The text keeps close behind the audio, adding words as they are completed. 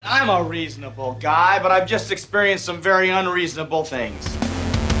I'm a reasonable guy, but I've just experienced some very unreasonable things.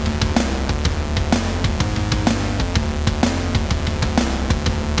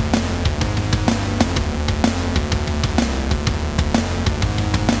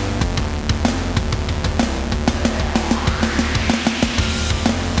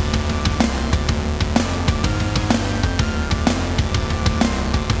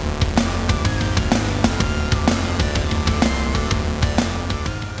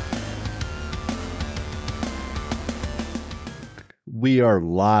 We are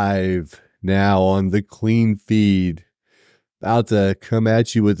live now on the Clean Feed, about to come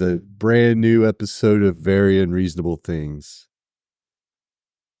at you with a brand new episode of Very Unreasonable Things.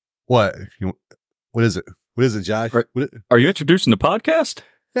 What? What is it? What is it, Josh? Are you introducing the podcast?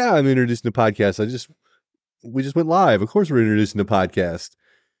 Yeah, I'm introducing the podcast. We just went live. Of course, we're introducing the podcast.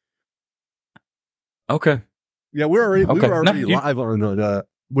 Okay. Yeah, we were already live on.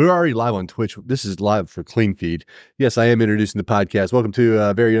 We're already live on Twitch. This is live for Clean Feed. Yes, I am introducing the podcast. Welcome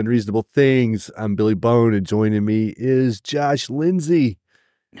to Very Unreasonable Things. I'm Billy Bone, and joining me is Josh Lindsay.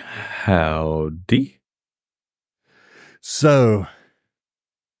 Howdy. So,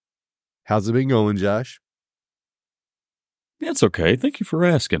 how's it been going, Josh? It's okay. Thank you for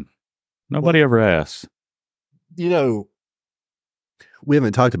asking. Nobody ever asks. You know, we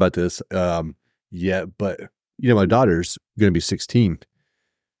haven't talked about this yet, but, my daughter's going to be 16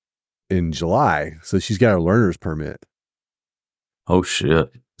 in July, so she's got a learner's permit. Oh, shit.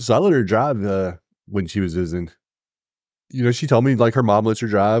 So I let her drive when she was visiting. She told me, her mom lets her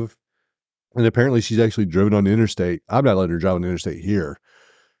drive, and apparently she's actually driven on the interstate. I'm not letting her drive on the interstate here.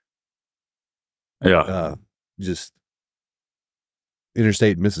 Yeah. Just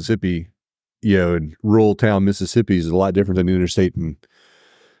interstate in Mississippi, in rural town Mississippi is a lot different than the interstate in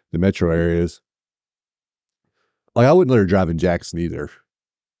the metro areas. I wouldn't let her drive in Jackson either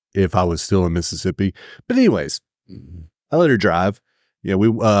if I was still in Mississippi. But anyways, I let her drive. Yeah, we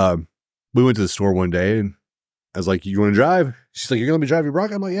went to the store one day, and I was like, "You want to drive?" She's like, "You're going to let me drive your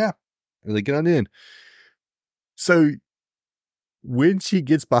Bronco?" I'm like, "Yeah." And like, get on in. So when she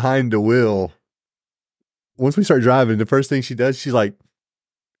gets behind the wheel, once we start driving, the first thing she does, she's like,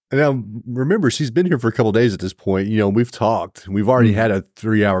 and now remember, she's been here for a couple of days at this point. We've talked. We've already had a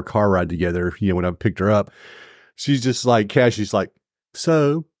 3-hour car ride together, when I picked her up. She's just like, she's like,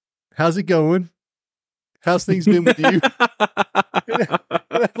 "So, how's it going? How's things been with you?" And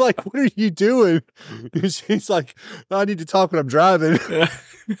I'm like, "What are you doing?" And she's like, "I need to talk when I'm driving."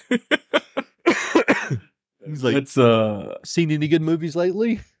 He's like, "Seen any good movies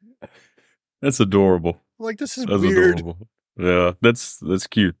lately?" That's adorable. I'm like, this is That's weird. Adorable. Yeah, that's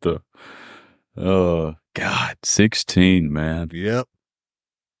cute though. Oh, God, 16, man. Yep.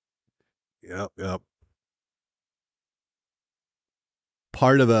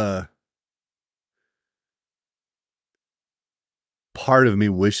 Part of me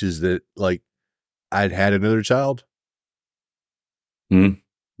wishes that I'd had another child.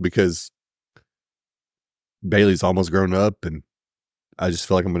 Because Bailey's almost grown up, and I just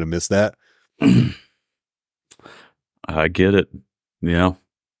feel like I'm going to miss that. I get it. Yeah.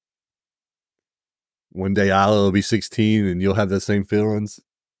 One day I'll be 16 and you'll have the same feelings.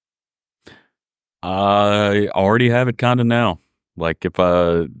 I already have it kind of now. Like if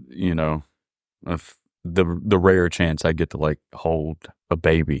if the rare chance I get to hold a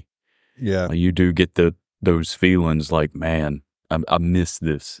baby. Yeah. You do get those feelings like, man, I miss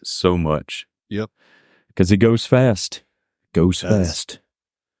this so much. Yep. Because it goes fast. Fast.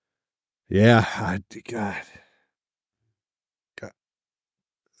 Yeah. God.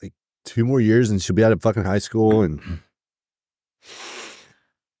 2 more years and she'll be out of fucking high school, and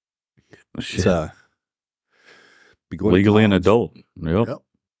shit. Be going legally an adult. Yep.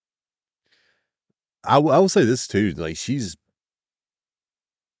 I will say this too, she's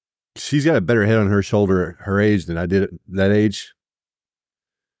got a better head on her shoulder at her age than I did at that age.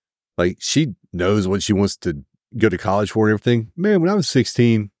 She knows what she wants to go to college for and everything. Man, when I was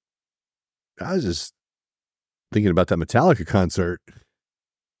 16, I was just thinking about that Metallica concert.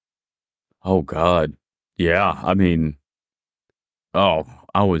 Oh, God. Yeah. I mean, I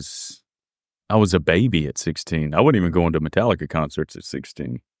was a baby at 16. I wasn't even going to Metallica concerts at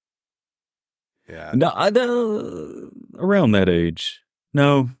 16. Yeah. No, around that age.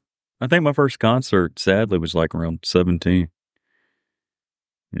 No, I think my first concert, sadly, was around 17.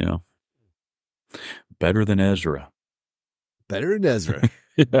 Yeah. Better than Ezra.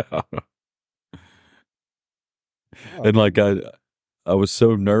 Yeah. And I was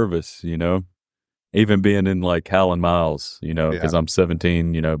so nervous, even being in Hal and Miles, because I'm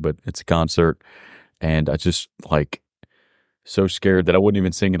 17, but it's a concert. And I just so scared that I wasn't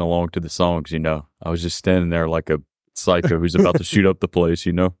even singing along to the songs, you know. I was just standing there like a psycho who's about to shoot up the place,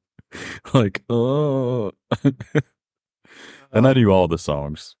 you know. Like, oh. And I knew all the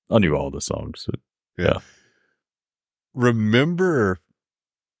songs. Yeah. Remember,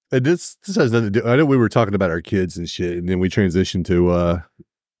 and this has nothing to do. I know we were talking about our kids and shit, and then we transitioned to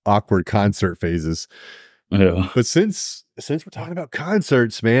awkward concert phases. Yeah. But since we're talking about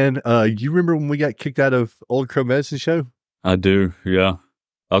concerts, man, you remember when we got kicked out of Old Crow Medicine Show? I do. Yeah.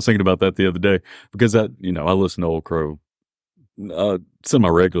 I was thinking about that the other day because I listen to Old Crow semi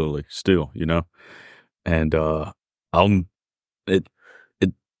regularly still, you know, and it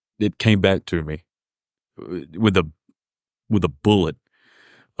came back to me with a bullet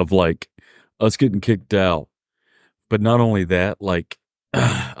of like us getting kicked out. But not only that, like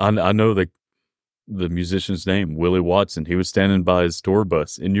I know the musician's name, Willie Watson. He was standing by his tour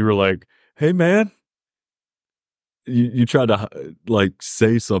bus, and you were like, "Hey, man," you tried to like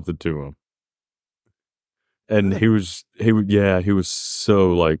say something to him, and he was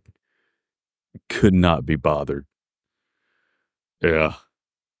so like could not be bothered. Yeah.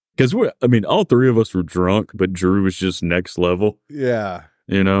 Because all three of us were drunk, but Drew was just next level. Yeah.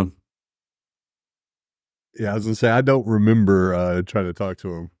 You know? Yeah, I was going to say, I don't remember trying to talk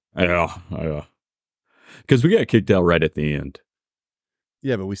to him. Yeah. Because we got kicked out right at the end.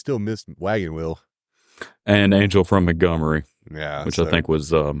 Yeah, but we still missed Wagon Wheel. And Angel from Montgomery. Yeah. Which I think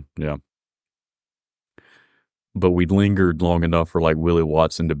was, yeah. But we lingered long enough for like Willie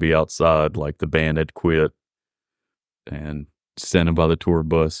Watson to be outside, like the band had quit. And standing by the tour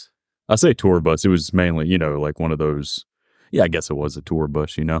bus. I say tour bus. It was mainly, you know, like one of those. Yeah, I guess it was a tour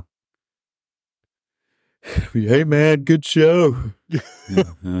bus, you know. Hey, man, good show. Yeah, all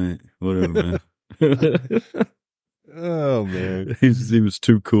right, whatever, man. Oh, man. He was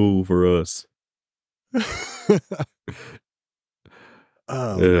too cool for us.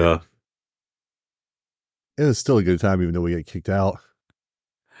 Oh, yeah. Man. It was still a good time, even though we got kicked out.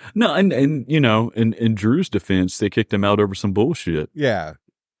 No, and you know, in Drew's defense, they kicked him out over some bullshit. Yeah.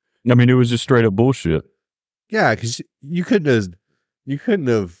 I mean, it was just straight up bullshit. Yeah, because you couldn't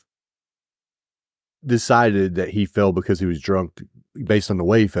have decided that he fell because he was drunk based on the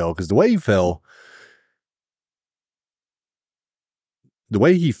way he fell. Because the way he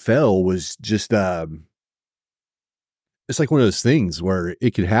fell was just it's like one of those things where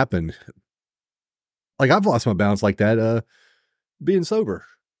it could happen. Like I've lost my balance like that being sober.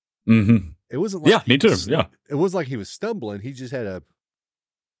 Mm-hmm. It wasn't like me too. Yeah. It was like he was stumbling. He just had It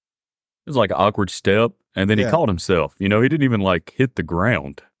was like an awkward step, and then he caught himself. You know, he didn't even like hit the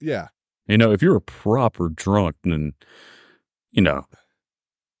ground. Yeah. You know, if you're a proper drunk, then you know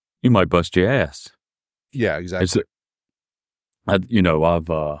you might bust your ass. Yeah, exactly. I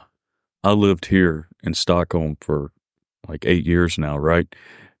lived here in Stockholm for like 8 years now, right?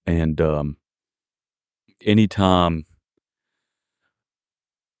 And anytime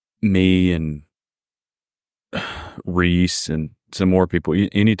me and Reese and some more people,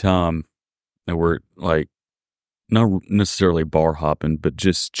 anytime that we're like not necessarily bar hopping, but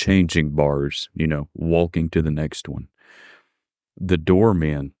just changing bars, you know, walking to the next one, the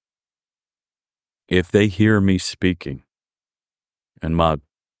doormen, if they hear me speaking and my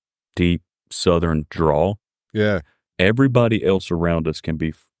deep southern drawl, everybody else around us can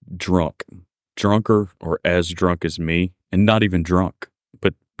be drunker or as drunk as me, and not even drunk,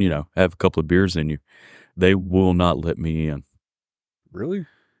 but you know, have a couple of beers in you. They will not let me in. Really?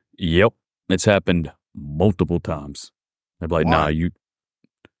 Yep. It's happened multiple times. They're like, Why? nah, you.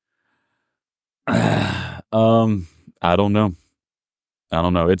 I don't know.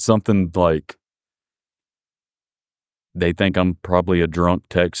 It's something like they think I'm probably a drunk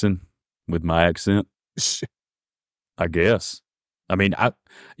Texan with my accent. I guess. I mean,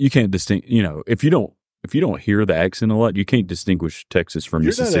 you can't distinguish. You know, if you don't hear the accent a lot, you can't distinguish Texas from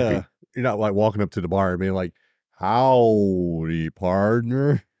Mississippi. You're not like walking up to the bar and being like, "Howdy,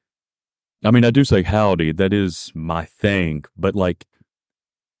 partner." I mean, I do say howdy. That is my thing. But like,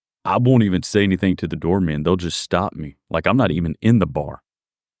 I won't even say anything to the doorman. They'll just stop me. Like, I'm not even in the bar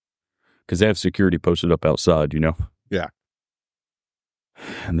because they have security posted up outside, you know? Yeah.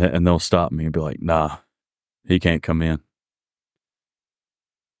 And they'll stop me and be like, nah, he can't come in.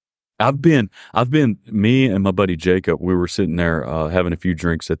 Me and my buddy Jacob, we were sitting there having a few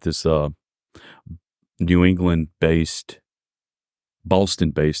drinks at this New England-based,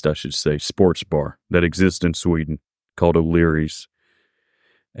 Boston-based, I should say, sports bar that exists in Sweden called O'Leary's,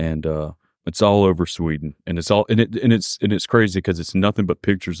 and it's all over Sweden, and it's crazy because it's nothing but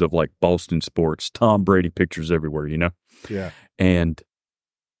pictures of like Boston sports, Tom Brady pictures everywhere, you know. Yeah. And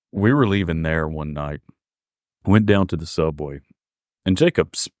we were leaving there one night, Went down to the Subway, and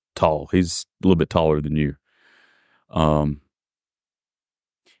Jacob's tall. He's a little bit taller than you.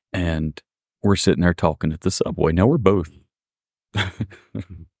 And we're sitting there talking at the Subway. Now we're both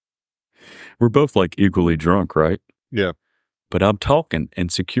like equally drunk, right? Yeah. But I'm talking,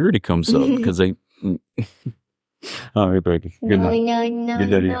 and security comes up because they. Oh, hey, baby. Good night. No, Good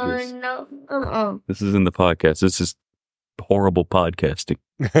night, no, Idris. no. This is in the podcast. This is horrible podcasting.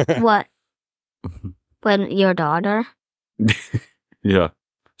 What? When your daughter? Yeah.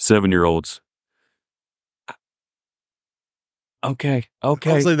 7-year-olds. Okay.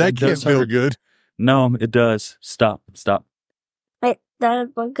 Honestly, that can't does feel hurt. good. No, it does. Stop. Wait, that's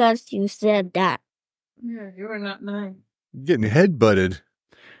because you said that. Yeah, you were not nice. Getting headbutted.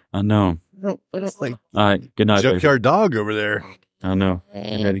 I know. It's like All right. Good night, baby. junkyard dog over there. I know.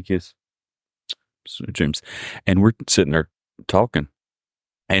 Good night, kiss. Sweet dreams. And we're sitting there talking.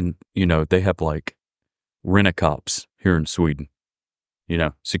 And, they have like rent-a-cops here in Sweden.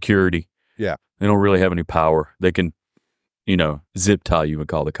 Security. Yeah. They don't really have any power. They can, zip tie you and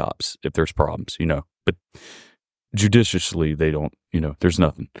call the cops if there's problems, But judiciously, they don't, there's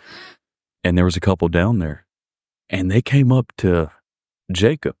nothing. And there was a couple down there. And they came up to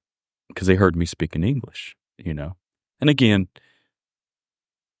Jacob because they heard me speaking English, And again,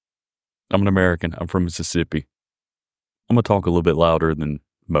 I'm an American. I'm from Mississippi. I'm going to talk a little bit louder than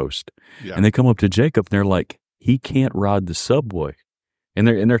most. Yeah. And they come up to Jacob and they're like, he can't ride the subway. And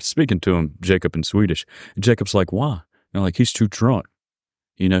they're speaking to him, Jacob, in Swedish. And Jacob's like, why? And they're like, he's too drunk.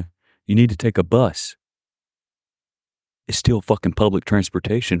 You need to take a bus. It's still fucking public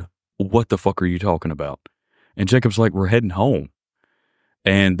transportation. What the fuck are you talking about? And Jacob's like, we're heading home.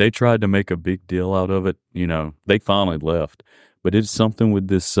 And they tried to make a big deal out of it. They finally left. But it's something with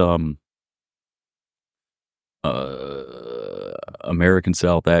this American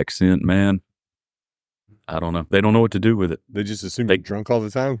South accent, man. I don't know. They don't know what to do with it. They just assume you're drunk all the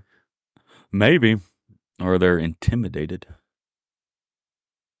time. Maybe. Or they're intimidated.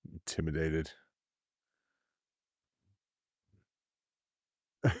 Intimidated.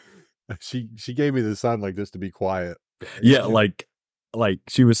 She gave me the sign like this to be quiet. Yeah, like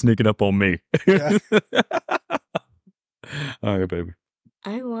she was sneaking up on me. Yeah. All right, baby.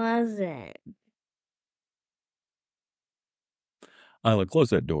 I wasn't. Isla, close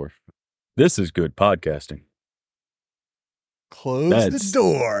that door. This is good podcasting. Close That's- the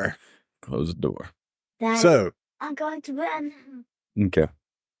door. Close the door. Dad, So, I'm going to bed. Okay.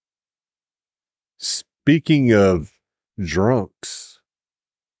 speaking of drunks,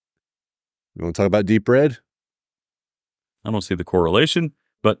 you want to talk about Deep Red? I don't see the correlation,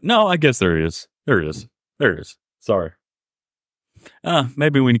 but no, I guess there is. There is. Sorry.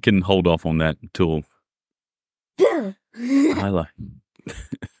 Maybe we can hold off on that until Isla.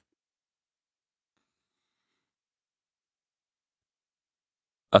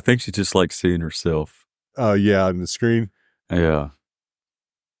 I think she just likes seeing herself. Oh, yeah, on the screen. Yeah.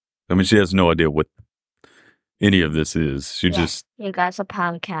 I mean, she has no idea what any of this is. She Yeah. just, You guys are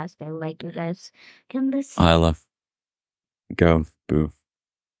podcasting, like you guys can listen. Isla, go, boo.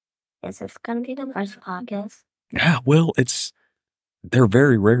 Is this gonna be the first podcast? Yeah, well, they're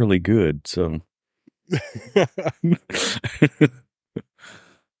very rarely good, so.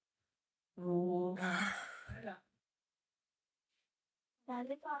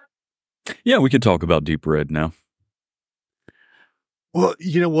 Yeah, we can talk about Deep Red now. Well,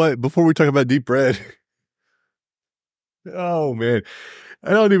 you know what? Before we talk about Deep Red, oh man,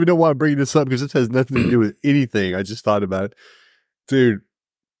 I don't even know why I'm bringing this up because this has nothing to do with anything. I just thought about it, dude.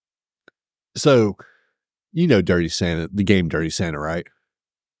 So, Dirty Santa, the game Dirty Santa, right?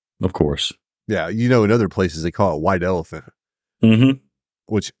 Of course. Yeah, in other places they call it White Elephant, Mm-hmm.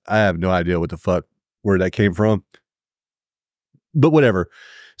 which I have no idea what the fuck where that came from. But whatever.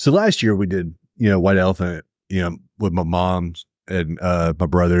 So last year we did, White Elephant, with my mom and my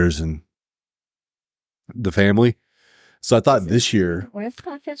brothers and the family. So I thought this year, Worst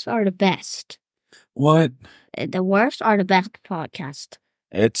podcasts are the best. What? The worst are the best podcast.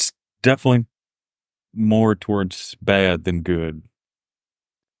 It's definitely more towards bad than good.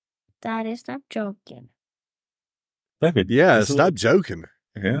 Daddy, stop joking. Baby, yeah, it's a stop joking.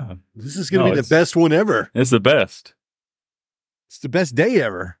 Yeah. This is going to No, be the it's- best one ever. It's the best. It's the best day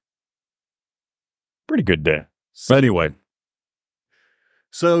ever. Pretty good day. But anyway,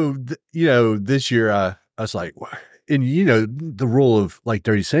 So, this year I was like, and the rule of like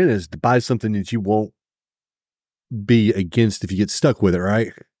Dirty Santa is to buy something that you won't be against if you get stuck with it,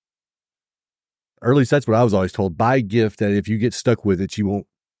 right? Or at least that's what I was always told. Buy a gift that if you get stuck with it, you won't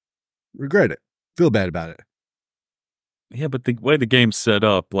regret it, feel bad about it. yeah, but the way the game's set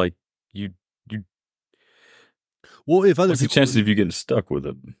up, like you Well, if other What's the people, chances of you getting stuck with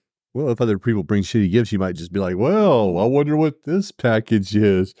it? well, if other people bring shitty gifts, you might just be like, "Well, I wonder what this package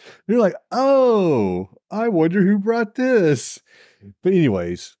is." And you're like, "Oh, I wonder who brought this." But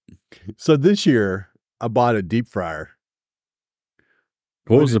anyways, so this year I bought a deep fryer,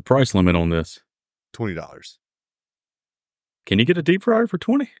 What was the price limit on this? $20. Can you get a deep fryer for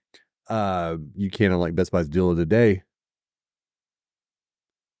 20? You can on like Best Buy's deal of the day.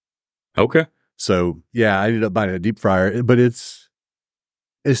 Okay. So yeah, I ended up buying a deep fryer, but it's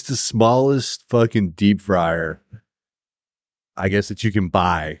the smallest fucking deep fryer, I guess, that you can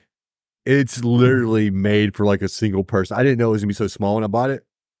buy. It's literally made for like a single person. I didn't know it was gonna be so small when I bought it,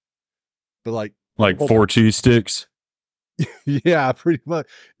 but like, Like 4 cheese sticks. yeah, pretty much.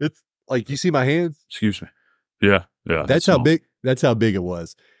 It's like, you see my hands. Excuse me. Yeah. Yeah. That's how small. big. That's how big it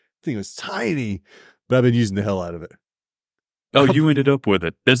was. I think it was tiny, but I've been using the hell out of it. Oh, you ended up with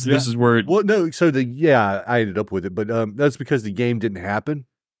it. This is where it, Well, no. So I ended up with it, but that's because the game didn't happen.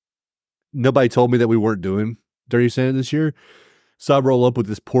 Nobody told me that we weren't doing Dirty Santa this year, so I roll up with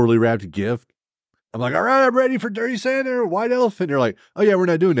this poorly wrapped gift. I'm like, all right, I'm ready for Dirty Santa or White Elephant. They're like, oh yeah, we're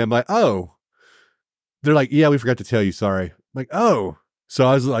not doing that. I'm like, oh. They're like, yeah, we forgot to tell you. Sorry. I'm like, oh. So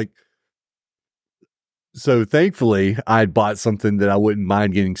I was like, so thankfully I'd bought something that I wouldn't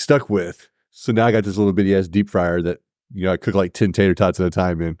mind getting stuck with. So now I got this little bitty ass deep fryer that, I cook like 10 tater tots at a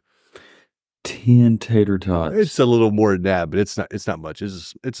time in. 10 tater tots. It's a little more than that, but it's not much.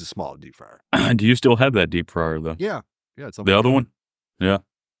 It's a small deep fryer. Do you still have that deep fryer though? Yeah. Yeah. It's The other one? Yeah.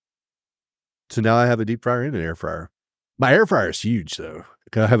 So now I have a deep fryer and an air fryer. My air fryer is huge though.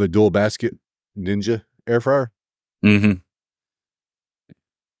 I have a dual basket Ninja air fryer. Mm-hmm.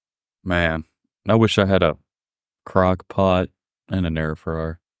 Man, I wish I had a crock pot and an air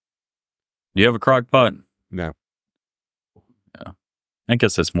fryer. Do you have a crock pot? No. Yeah. I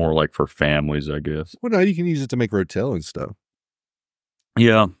guess that's more like for families, I guess. Well, no, you can use it to make rotel and stuff.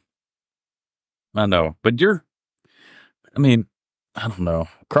 Yeah. I know. But I don't know.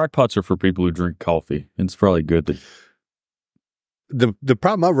 Crock pots are for people who drink coffee. It's probably good that The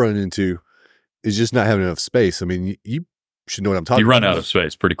problem I've run into is just not having enough space. I mean, you should know what I'm talking you about. run out of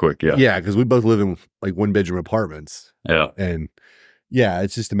space pretty quick. Yeah. Yeah, because we both live in like 1-bedroom apartments. Yeah. And yeah,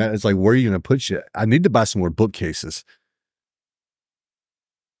 it's just a matter. It's like, where are you going to put shit? I need to buy some more bookcases.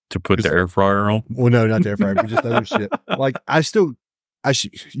 To put the air fryer on? Well, no, not the air fryer, but just other shit. Like,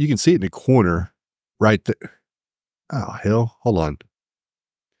 you can see it in the corner right there. Oh, hell. Hold on.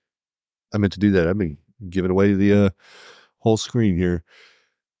 I meant to do that. I've been giving away the whole screen here.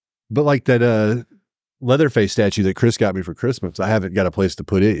 But like that Leatherface statue that Chris got me for Christmas, I haven't got a place to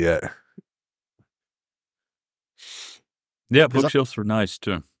put it yet. Yeah, bookshelves are nice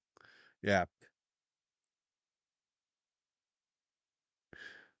too. Yeah.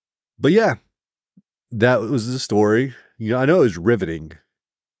 But yeah, that was the story. I know it was riveting.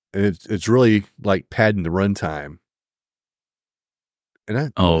 And it's really like padding the runtime.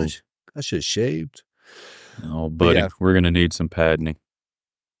 And I should have shaved. Oh, buddy, yeah. We're going to need some padding.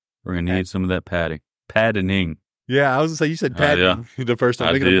 We're going to need some of that padding. Padding. Yeah, I was going to say, you said padding the first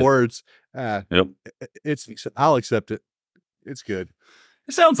time. Thinking of words. Yep. I'll accept it. It's good.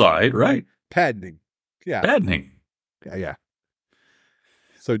 It sounds all right? Padding. Yeah. Padding. Yeah.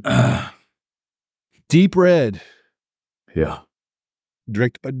 So, Deep Red. Yeah.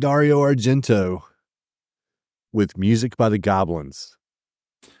 Directed by Dario Argento. With music by the Goblins.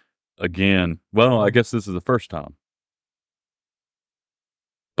 Again. Well, I guess this is the first time.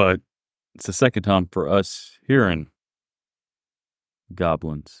 But it's the second time for us hearing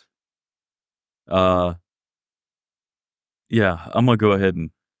Goblins. Yeah, I'm going to go ahead and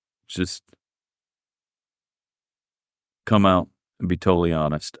just come out and be totally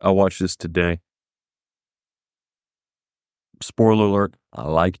honest. I watched this today. Spoiler alert, I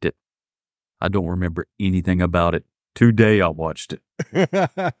liked it. I don't remember anything about it. Today I watched it.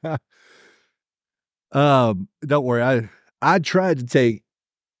 Don't worry. I tried to take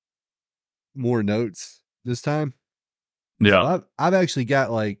more notes this time. Yeah. So I've actually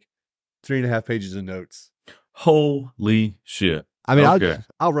got like 3.5 pages of notes. Holy shit. I mean, okay.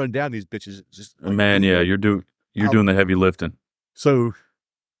 I'll run down these bitches. Just like, man, yeah, you're doing the heavy lifting. So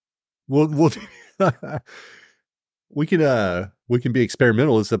we'll we can be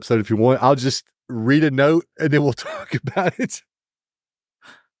experimental this episode if you want. I'll just read a note and then we'll talk about it.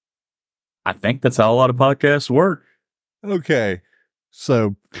 I think that's how a lot of podcasts work. Okay.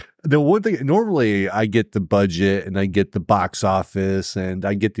 So the one thing, normally I get the budget and I get the box office and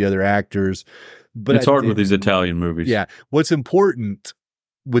I get the other actors, but it's hard with these Italian movies. Yeah. What's important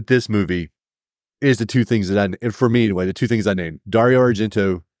with this movie is the two things for me anyway, the two things I named, Dario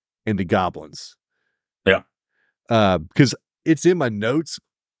Argento and the Goblins. Yeah. because it's in my notes,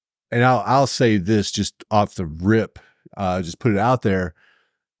 and I'll say this just off the rip, just put it out there.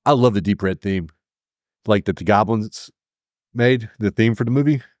 I love the Deep Red theme, like that the Goblins made the theme for the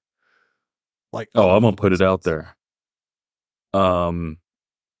movie. Like, Oh, I'm gonna put it out there. I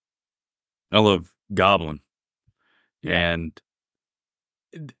love Goblin, and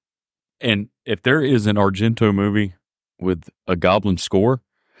if there is an Argento movie with a Goblin score,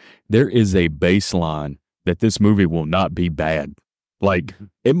 there is a baseline that this movie will not be bad. Like,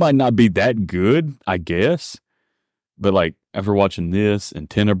 it might not be that good, I guess, but like after watching this and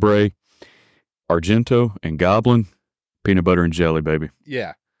Tenebrae, Argento and Goblin, peanut butter and jelly, baby.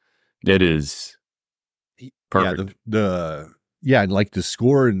 yeah, It is perfect. Yeah, and like the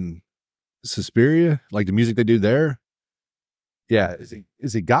score in Suspiria, like the music they do there. Yeah,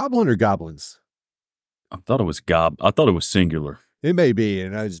 is it Goblin or Goblins? I thought it was singular, It may be,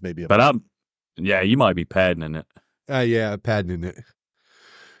 and I just may be. but you might be padding it. Yeah, padding it.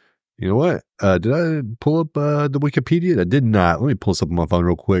 You know what? Did I pull up the Wikipedia? I did not. Let me pull this up on my phone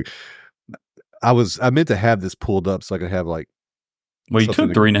real quick. I meant to have this pulled up so I could have like. Well, you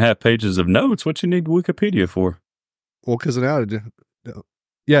took 3.5 pages of notes. What you need Wikipedia for? Well, because now,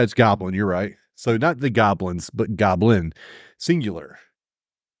 yeah, it's Goblin. You're right. So not the Goblins, but Goblin, singular.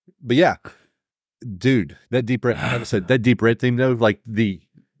 But yeah, dude, that Deep Red. Like I said, that Deep Red theme though, like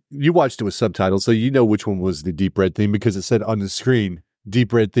you watched it with subtitles, so you know which one was the Deep Red theme because it said on the screen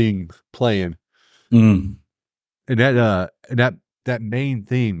Deep Red theme playing. Mm. And that main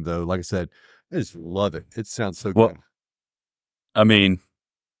theme though, like I said, I just love it. It sounds so Well, good. I mean,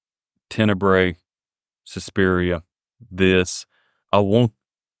 Tenebrae, Suspiria, this. I want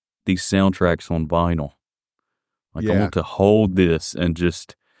these soundtracks on vinyl. Like, I Yeah. want to hold this and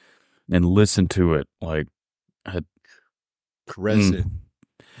listen to it. Like, Caress it.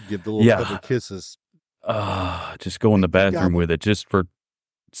 Give the little couple kisses. just go in the bathroom Goblin. with it just for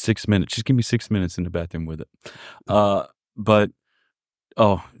 6 minutes. Just give me 6 minutes in the bathroom with it. But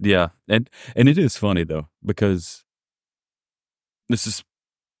oh yeah, and it is funny though because this is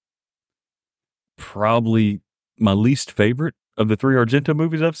probably my least favorite of the 3 Argento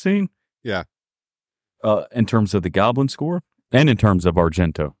movies I've seen. Yeah. In terms of the Goblin score and in terms of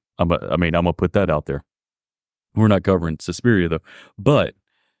Argento, I'm gonna put that out there. We're not covering Suspiria though, but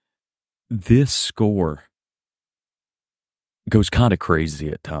this score goes kind of crazy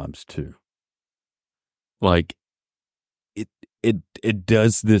at times too. Like it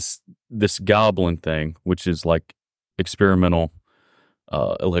does this Goblin thing, which is like experimental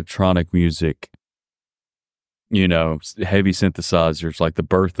electronic music, heavy synthesizers, like the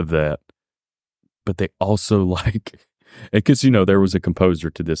birth of that. But they also like, because there was a composer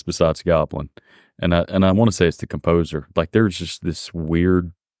to this besides Goblin, and I want to say it's the composer. Like there's just this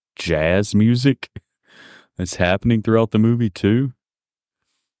weird jazz music that's happening throughout the movie too,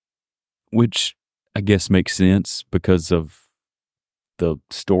 which I guess makes sense because of the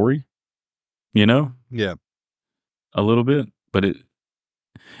story, Yeah. a little bit, but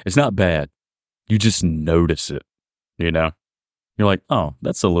it's not bad. You just notice it, You're like, oh,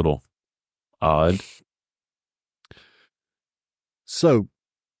 that's a little odd. So,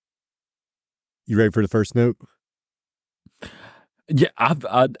 you ready for the first note? Yeah,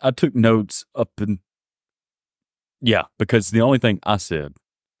 I took notes because the only thing I said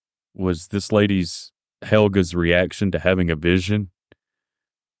was this lady's Helga's reaction to having a vision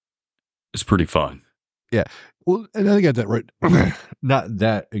is pretty fun. Yeah. Well, and I got that right. Not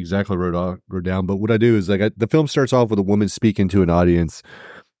that exactly wrote down, but what I do is like the film starts off with a woman speaking to an audience,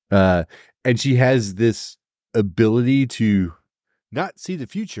 and she has this ability to not see the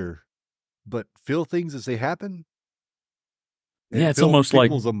future, but feel things as they happen. Yeah, it's almost like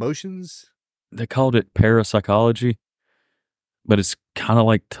people's emotions. They called it parapsychology, but it's kind of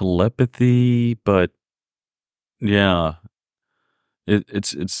like telepathy. But yeah,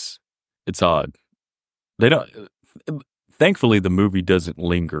 it's odd. They don't. Thankfully, the movie doesn't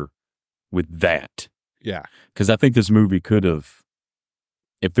linger with that. Yeah, because I think this movie could have,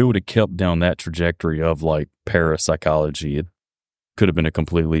 if it would have kept down that trajectory of like parapsychology, it could have been a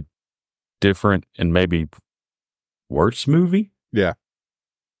completely different and maybe worse movie. Yeah.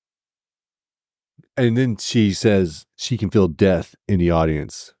 And then she says she can feel death in the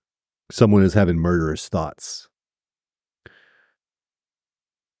audience. Someone is having murderous thoughts.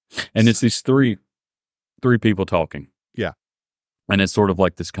 And it's these three people talking. Yeah. And it's sort of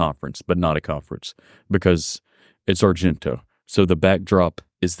like this conference, but not a conference because it's Argento. So the backdrop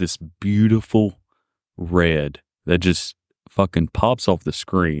is this beautiful red that just fucking pops off the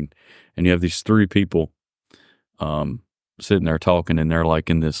screen. And you have these 3 people sitting there talking, and they're like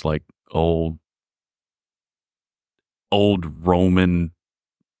in this like old old Roman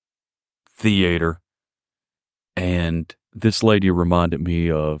theater. And this lady reminded me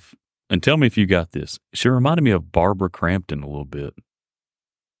of, and tell me if you got this, she reminded me of Barbara Crampton a little bit.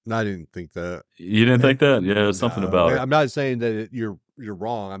 I didn't think that. You didn't think that? Yeah, something No. about it. I'm not saying that you're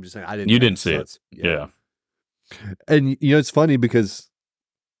wrong. I'm just saying I didn't. You think didn't see it. so. Yeah. And it's funny because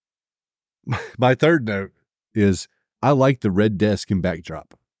my third note is I like the red desk and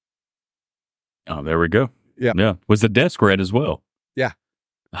backdrop. Oh, there we go. Yeah. Yeah. Was the desk red as well? Yeah.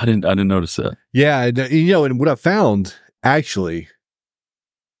 I didn't notice that. Yeah, and, and what I found actually,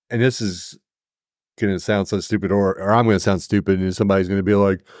 and this is going to sound so stupid, or I'm going to sound stupid, and somebody's going to be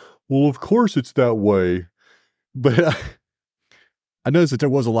like, "Well, of course it's that way," but I noticed that there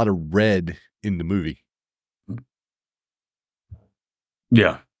was a lot of red in the movie.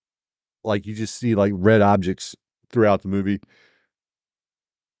 Yeah. Like you just see like red objects throughout the movie.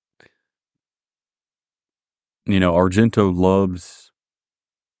 Argento loves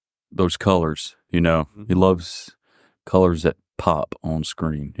those colors, He loves colors that pop on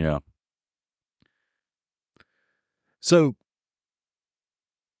screen. Yeah. So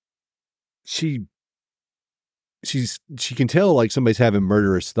she can tell like somebody's having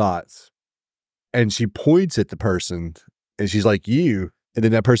murderous thoughts, and she points at the person and she's like, "You," and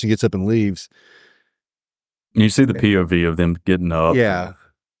then that person gets up and leaves. You see the POV of them getting up. Yeah.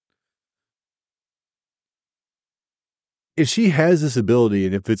 If she has this ability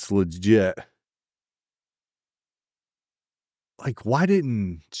and if it's legit, like, why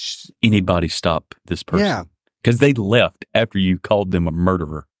didn't anybody stop this person? Yeah. Because they left after you called them a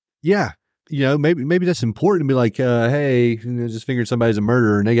murderer. Yeah. Maybe that's important to be like, hey, just figured somebody's a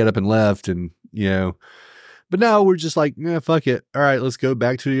murderer, and they got up and left, and, but now we're just like, fuck it. All right, let's go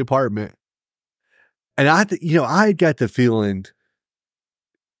back to the apartment. And I got the feeling,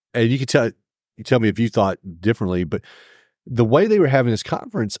 and you tell me if you thought differently, but the way they were having this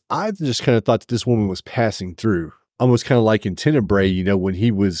conference, I just kind of thought that this woman was passing through, almost kind of like in Tenebrae, when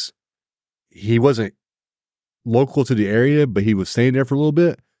he wasn't local to the area, but he was staying there for a little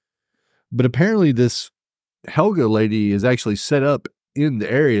bit. But apparently this Helga lady is actually set up in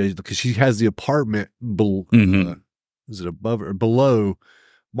the area because she has the apartment is it above or below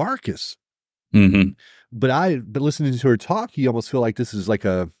Marcus? Mm-hmm. But listening to her talk, you almost feel like this is like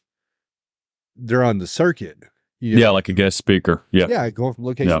they're on the circuit. Yeah, like a guest speaker. Yeah. Yeah, going from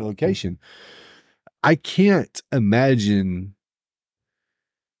location to location. I can't imagine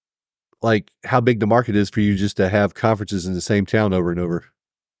like how big the market is for you just to have conferences in the same town over and over.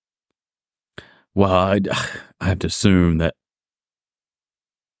 Well, I have to assume that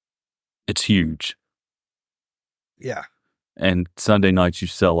it's huge. Yeah. And Sunday nights you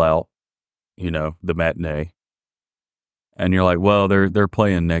sell out, the matinee. And you're like, well, they're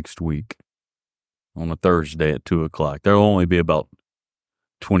playing next week on a Thursday at 2:00. There'll only be about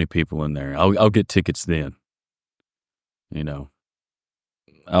 20 people in there. I'll get tickets then.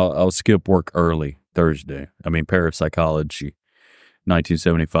 I'll skip work early Thursday. I mean, Parapsychology,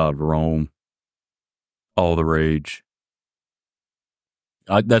 1975 Rome, all the rage.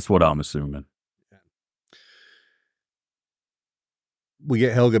 That's what I'm assuming. We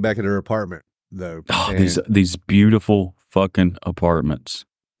get Helga back in her apartment, though. Oh, these beautiful fucking apartments.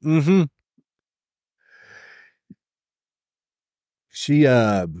 Mm-hmm. She's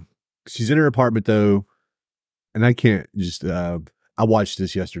in her apartment though, and I can't just. I watched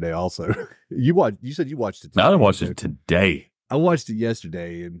this yesterday. Also, you said you watched it. I watched it today. I watched it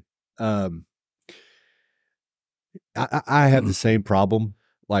yesterday, and I have the same problem.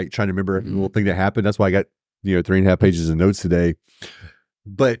 Like trying to remember a little thing that happened. That's why I got 3.5 pages of notes today.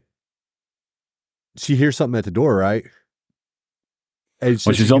 But she hears something at the door, right? And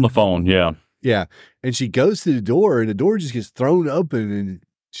she's on the phone, yeah. Yeah. And she goes to the door, and the door just gets thrown open, and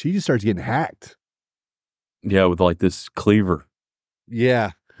she just starts getting hacked. Yeah, with like this cleaver.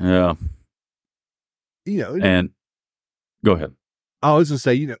 Yeah. Yeah. And go ahead. I was going to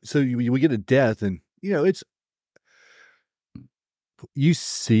say, so we get a death, and, you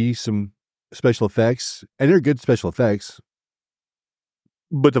see some special effects, and they're good special effects,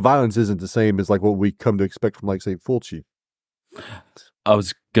 but the violence isn't the same as like what we come to expect from, like, say, Fulci. I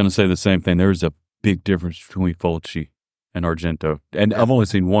was going to say the same thing. There's a big difference between Fulci and Argento. And I've only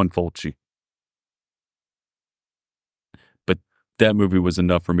seen one Fulci. But that movie was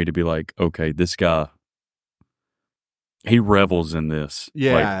enough for me to be like, okay, this guy, he revels in this.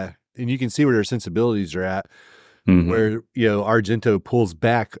 Yeah. And you can see where their sensibilities are at. Mm-hmm. Where, Argento pulls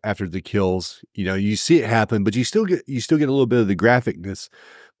back after the kills. You see it happen, but you still get a little bit of the graphicness,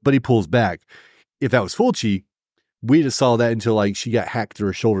 but he pulls back. If that was Fulci, we just saw that until like she got hacked through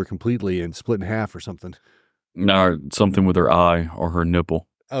her shoulder completely and split in half or something. Or something with her eye or her nipple.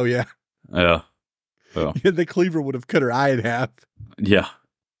 Oh yeah. Yeah. Yeah. The cleaver would have cut her eye in half. Yeah.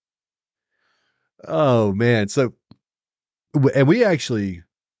 Oh man. So, and we actually,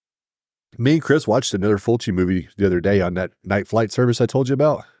 me and Chris watched another Fulci movie the other day on that night flight service I told you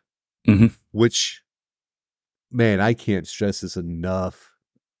about, Mhm. which, man, I can't stress this enough.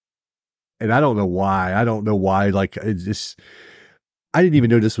 And I don't know why. Like, I didn't even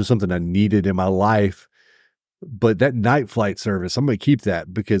know this was something I needed in my life. But that night flight service, I'm going to keep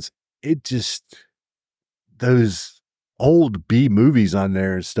that because it just, those old B movies on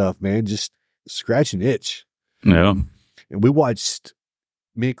there and stuff, man, just scratch an itch. Yeah. And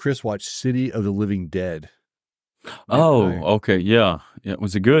me and Chris watched City of the Living Dead. Oh, okay. Yeah. Yeah.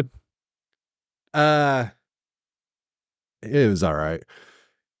 Was it good? It was all right.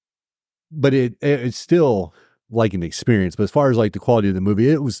 But it's still like an experience. But as far as like the quality of the movie,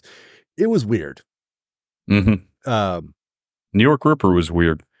 it was weird. Mm-hmm. New York Ripper was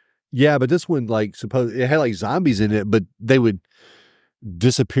weird. Yeah, but this one, like, it had like zombies in it, but they would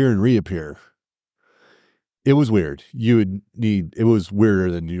disappear and reappear. It was weird. It was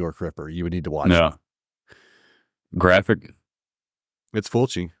weirder than New York Ripper. You would need to watch Yeah. it. Graphic. It's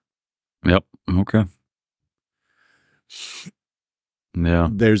Fulci. Yep. Okay. Yeah.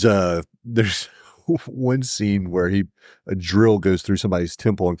 There's one scene where a drill goes through somebody's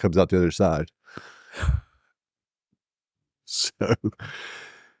temple and comes out the other side. So,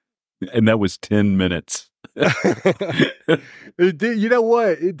 And that was 10 minutes. it did, you know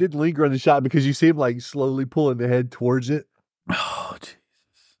what? It did linger on the shot because you see him like slowly pulling the head towards it. Oh, Jesus.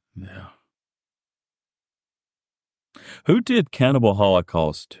 Yeah. Who did Cannibal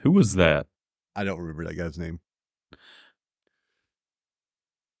Holocaust? Who was that? I don't remember that guy's name.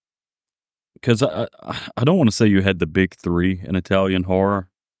 Because I don't want to say you had the big three in Italian horror,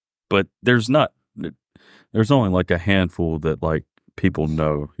 but there's only like a handful that like people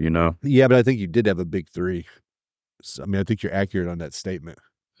know, you know? Yeah, but I think you did have a big three. So, I mean, I think you're accurate on that statement.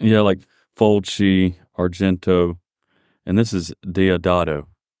 Yeah, like Fulci, Argento, and this is Deodato.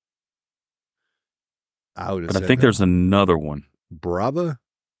 But I think there's another one. Brava.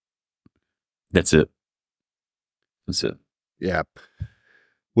 That's it. That's it. Yeah.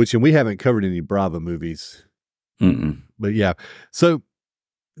 And we haven't covered any Brava movies. Mm-mm. But yeah. So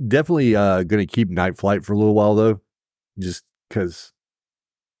definitely going to keep Night Flight for a little while though. Just because,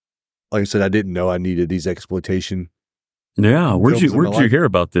 like I said, I didn't know I needed these exploitation. Yeah. Where'd films in my you life. hear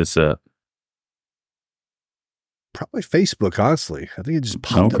about this at? Probably Facebook, honestly. I think it just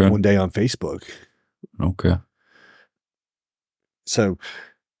popped up one day on Facebook. Okay. So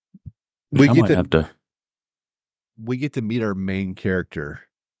we get to meet our main character,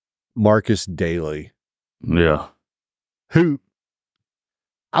 Marcus Daly. Yeah. Who,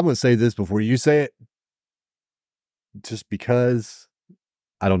 I'm going to say this before you say it, just because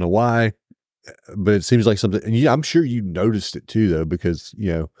I don't know why, but it seems like something, and I'm sure you noticed it too, though, because,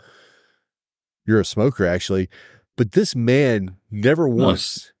 you're a smoker actually, but this man never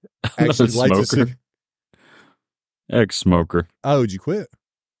once actually lights a cigarette. Ex-smoker. Oh, did you quit?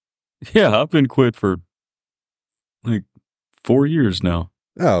 Yeah, I've been quit for like 4 years now.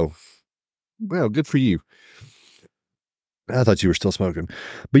 Oh, well, good for you. I thought you were still smoking.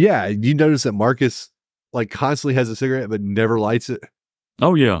 But yeah, you notice that Marcus like constantly has a cigarette but never lights it?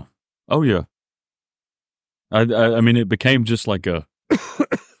 Oh, yeah. Oh, yeah. I mean, it became just like a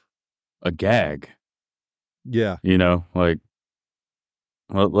gag. Yeah. Like,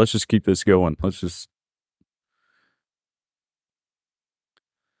 well, let's just keep this going.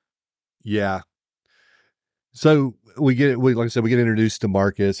 Yeah. So like I said, we get introduced to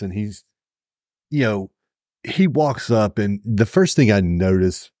Marcus, and he's, he walks up, and the first thing I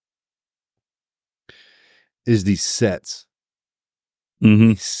notice is these sets. Mm-hmm.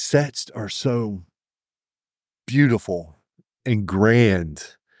 These sets are so beautiful and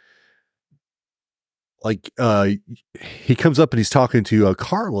grand. Like, he comes up and he's talking to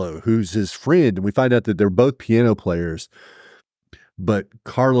Carlo, who's his friend, and we find out that they're both piano players. But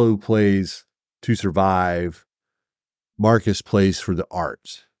Carlo plays to survive. Marcus plays for the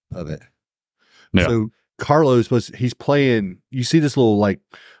art of it. Yeah. So he's playing, you see this little like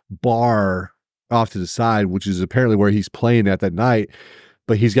bar off to the side, which is apparently where he's playing at that night,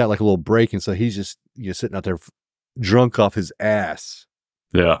 but he's got like a little break. And so he's just, sitting out there drunk off his ass.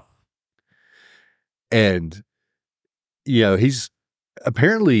 Yeah. And, he's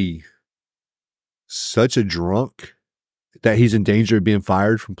apparently such a drunk that he's in danger of being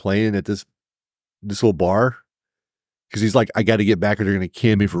fired from playing at this little bar. Because he's like, I got to get back or they're going to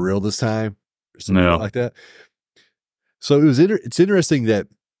can me for real this time. Or something like that. So it's interesting that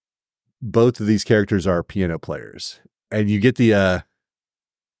both of these characters are piano players, and you get the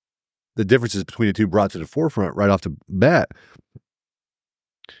differences between the two brought to the forefront right off the bat.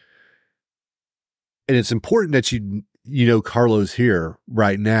 And it's important that you know Carlo's here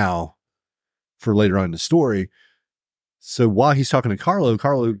right now for later on in the story. So while he's talking to Carlo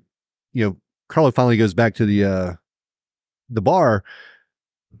finally goes back to the bar.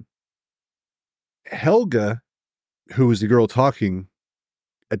 Helga, who was the girl talking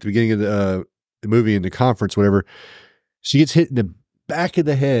at the beginning of the movie in the conference, whatever, she gets hit in the back of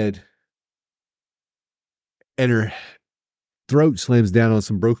the head and her throat slams down on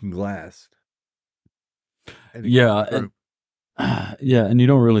some broken glass. And Yeah, and you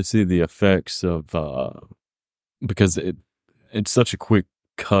don't really see the effects of because it's such a quick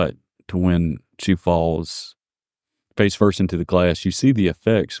cut to when she falls face first into the glass. You see the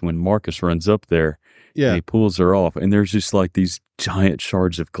effects when Marcus runs up there and he pulls her off, and there's just like these giant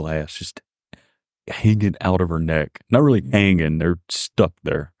shards of glass just hanging out of her neck. Not really hanging, they're stuck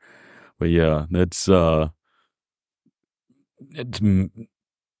there. But yeah, that's it's the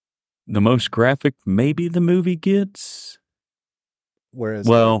most graphic maybe the movie gets. Whereas,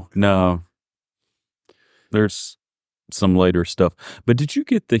 Well, no. There's some later stuff. But did you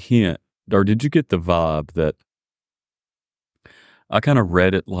get the hint, or did you get the vibe that I kind of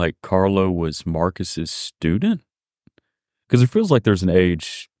read it like Carlo was Marcus's student? Because it feels like there's an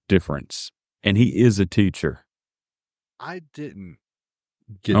age difference, and he is a teacher. I didn't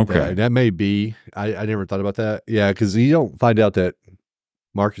get Okay. that. That may be. I never thought about that. Yeah, because you don't find out that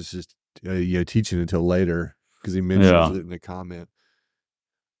Marcus is teaching until later because he mentions it in the comment.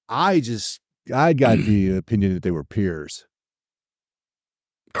 I got the opinion that they were peers.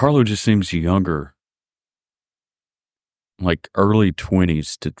 Carlo just seems younger, like early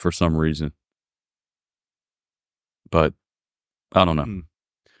 20s for some reason. But I don't know. Hmm.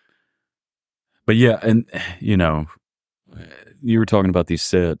 But yeah, and you were talking about these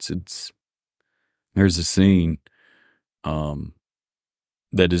sets. There's a scene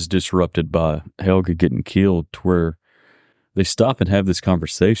that is disrupted by Helga getting killed, to where they stop and have this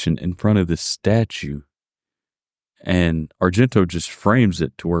conversation in front of this statue, and Argento just frames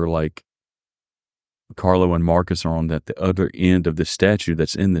it to where like Carlo and Marcus are on the other end of the statue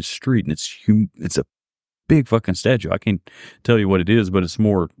that's in the street, and it's a big fucking statue. I can't tell you what it is, but it's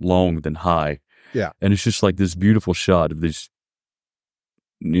more long than high. Yeah. And it's just like this beautiful shot of these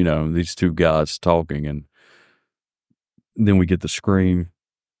two guys talking, and then we get the scream.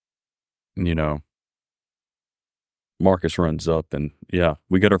 Marcus runs up, and yeah,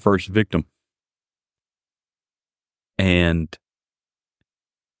 we got our first victim. And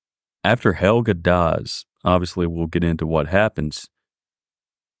after Helga dies, obviously we'll get into what happens,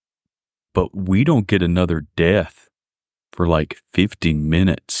 but we don't get another death for like 50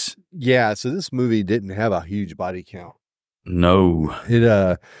 minutes. Yeah, so this movie didn't have a huge body count. No.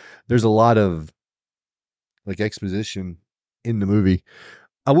 It there's a lot of like exposition in the movie.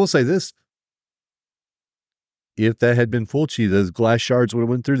 I will say this. If that had been Fulci, those glass shards would have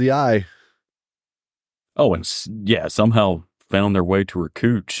went through the eye. Oh, and somehow found their way to her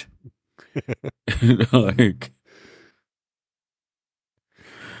cooch. Like,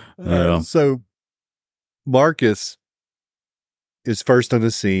 yeah. So Marcus is first on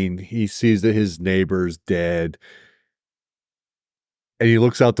the scene. He sees that his neighbor's dead. And he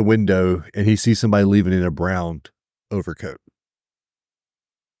looks out the window and he sees somebody leaving in a brown overcoat.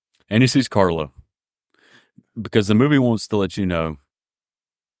 And he sees Carlo. Because the movie wants to let you know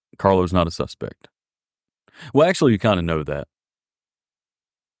Carlo's not a suspect. Well, actually, you kind of know that.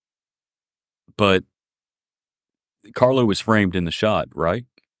 But Carlo was framed in the shot, right?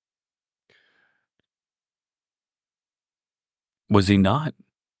 Was he not?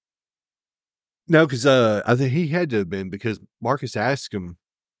 No, because I think he had to have been, because Marcus asked him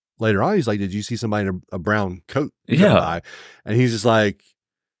later on, he's like, did you see somebody in a brown coat? Yeah. By? And he's just like,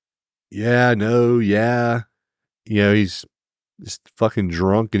 yeah, no, yeah. He's just fucking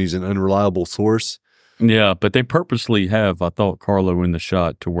drunk and he's an unreliable source. Yeah, but they purposely have, I thought, Carlo in the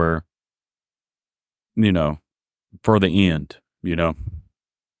shot to where, for the end,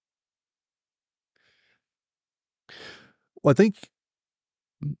 Well,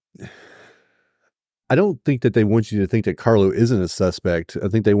 I don't think that they want you to think that Carlo isn't a suspect. I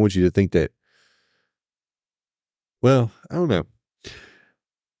think they want you to think that, well, I don't know.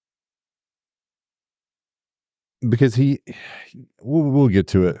 Because we'll get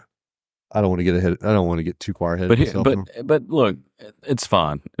to it. I don't want to get ahead. I don't want to get too far ahead of myself. But look, it's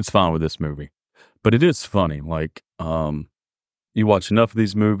fine. It's fine with this movie. But it is funny. Like, you watch enough of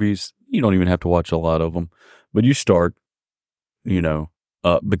these movies, you don't even have to watch a lot of them. But you start,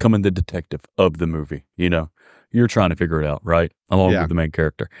 becoming the detective of the movie. You know, you're trying to figure it out, right? Along Yeah. with the main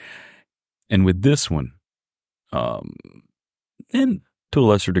character. And with this one, and to a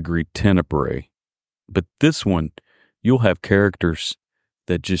lesser degree, Tenebrae, but this one, you'll have characters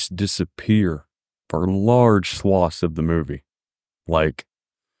that just disappear for large swaths of the movie. Like,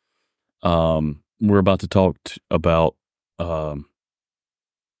 we're about to talk about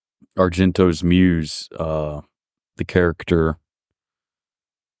Argento's muse, the character,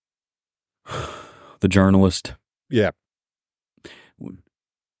 the journalist. Yeah.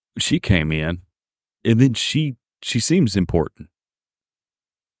 She came in, and then she seems important.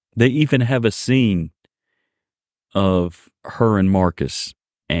 They even have a scene of her and Marcus,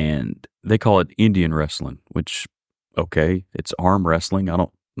 and they call it Indian wrestling, which, okay, it's arm wrestling. I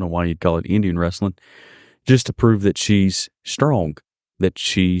don't know why you'd call it Indian wrestling, just to prove that she's strong, that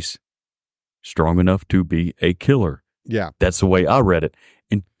she's strong enough to be a killer. Yeah. That's the way I read it.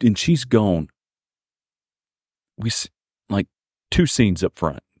 And she's gone. Like 2 scenes up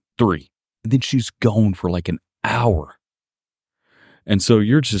front, 3. And then she's gone for like an hour. And so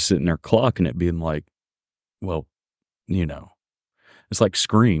you're just sitting there clocking it, being like, well, you know, it's like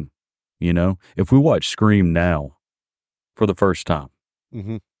Scream, you know? If we watch Scream now for the first time,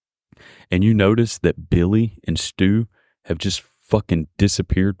 Mm-hmm. and you notice that Billy and Stu have just fucking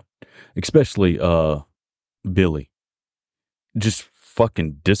disappeared, especially Billy, just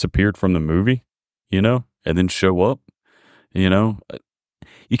fucking disappeared from the movie, you know, and then show up, you know.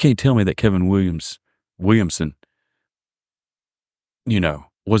 You can't tell me that Kevin Williamson, you know,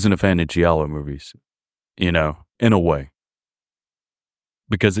 wasn't a fan of Giallo movies, you know, in a way,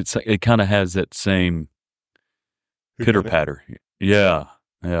 because it kind of has that same pitter patter. Yeah.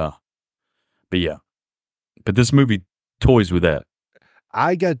 But this movie toys with that.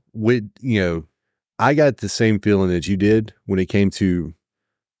 I got the same feeling that you did when it came to,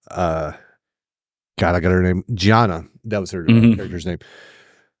 God, I got her name, Gianna. That was her character's name.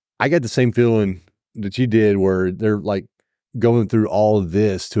 I got the same feeling that you did, where they're like going through all of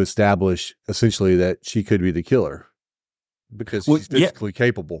this to establish essentially that she could be the killer because she's physically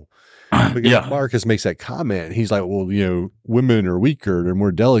capable. Because Marcus makes that comment. He's like, well, you know, women are weaker. They're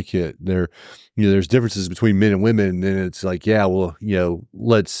more delicate. There's differences between men and women. And it's like, yeah, well, you know,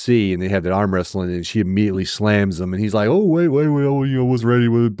 let's see. And they have that arm wrestling, and she immediately slams him. And he's like, oh, wait, oh, you know, was ready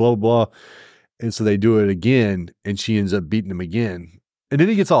with it, blah, blah, blah. And so they do it again, and she ends up beating him again. And then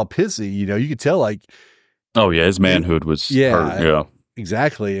he gets all pissy, you know, you could tell, like, oh yeah, his manhood was hurt. Yeah,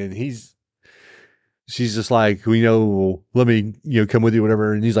 exactly. And she's just like, you know, let me, you know, come with you,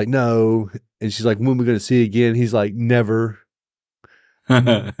 whatever. And he's like, no. And she's like, when are we going to see again? He's like, never.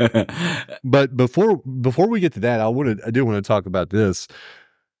 But before we get to that, I do want to talk about this.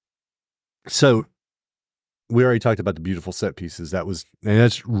 So we already talked about the beautiful set pieces. And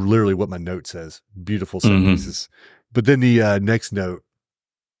that's literally what my note says. Beautiful set pieces. But then the next note,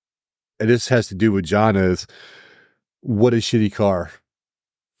 and this has to do with John, is what a shitty car.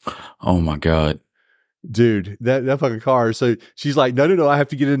 Oh my God. Dude, that fucking car. So she's like, no, I have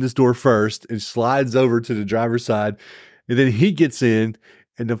to get in this door first, and slides over to the driver's side. And then he gets in,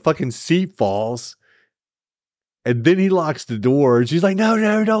 and the fucking seat falls. And then he locks the door. And she's like,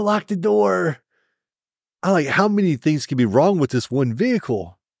 no, don't lock the door. I'm like, how many things can be wrong with this one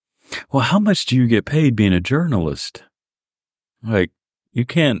vehicle? Well, how much do you get paid being a journalist? Like, you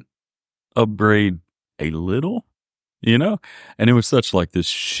can't upgrade a little, you know? And it was such like this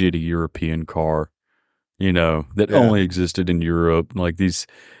shitty European car, you know, that only existed in Europe. Like these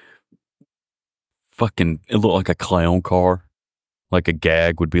it looked like a clown car. Like a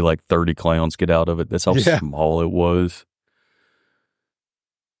gag would be like 30 clowns get out of it. That's how small it was.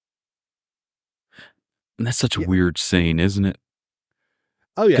 And that's such a weird scene, isn't it?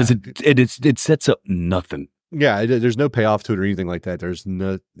 Oh yeah. Because it sets up nothing. Yeah, there's no payoff to it or anything like that.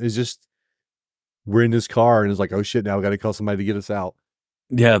 It's just, we're in this car, and it's like, oh shit, now we got to call somebody to get us out.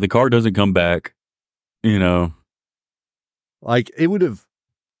 Yeah, the car doesn't come back, you know. Like, it would have,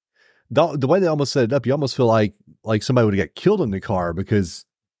 the way they almost set it up, you almost feel like somebody would have got killed in the car because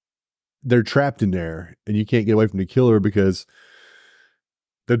they're trapped in there and you can't get away from the killer because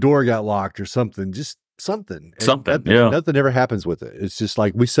the door got locked or something. Just something. Nothing ever happens with it. It's just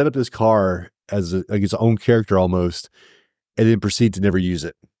like, we set up this car as like its own character almost, and then proceed to never use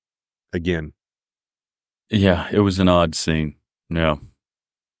it again. Yeah, it was an odd scene. Yeah.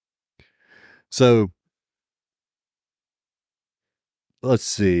 So let's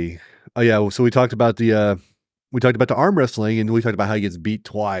see. Oh yeah, so we talked about the arm wrestling, and we talked about how he gets beat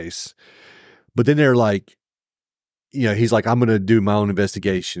twice. But then they're like, you know, he's like, I'm going to do my own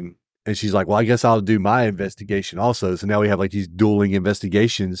investigation. And she's like, well, I guess I'll do my investigation also. So now we have like these dueling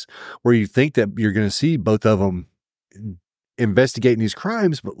investigations where you think that you're going to see both of them investigating these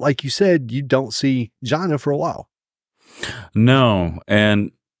crimes. But like you said, you don't see Jana for a while. No.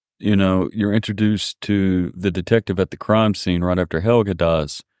 And, you're introduced to the detective at the crime scene right after Helga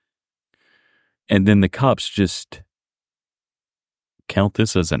dies. And then the cops just count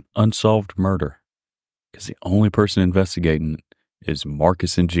this as an unsolved murder because the only person investigating it is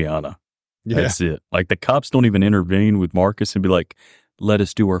Marcus and Gianna. Yeah. That's it. Like the cops don't even intervene with Marcus and be like, let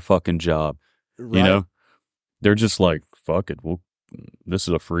us do our fucking job. Right. They're just like, fuck it. This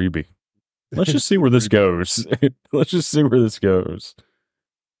is a freebie. Let's just see where this goes. Let's just see where this goes.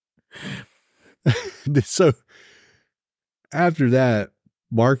 So after that,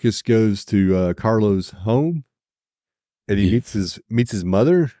 Marcus goes to Carlo's home and he meets his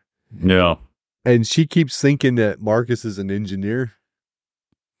mother. Yeah. And she keeps thinking that Marcus is an engineer.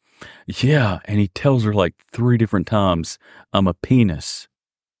 Yeah. And he tells her like 3 different times, I'm a penis.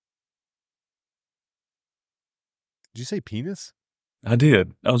 Did you say penis? I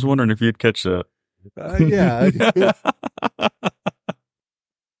did. I was wondering if you'd catch that. Yeah.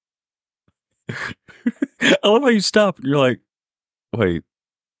 I love how you stop and you're like, wait,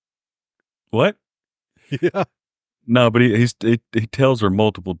 what? Yeah. No, but he tells her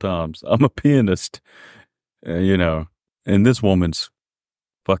multiple times, I'm a pianist, and this woman's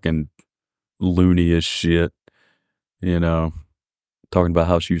fucking loony as shit, talking about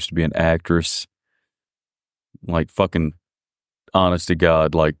how she used to be an actress, like fucking honest to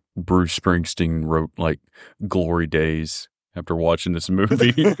God, like Bruce Springsteen wrote like Glory Days after watching this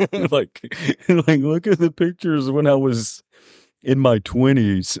movie. like look at the pictures when I was in my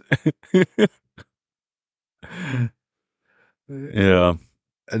 20s. Yeah.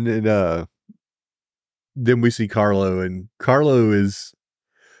 And then we see Carlo, and Carlo's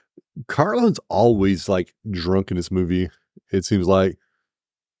always like drunk in this movie, it seems like.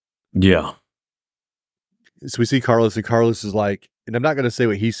 Yeah. So we see Carlos, and Carlos is like, and I'm not going to say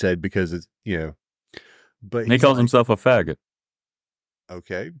what he said because it's, but He calls himself a faggot.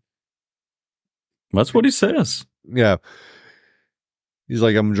 Okay. That's what he says. Yeah. He's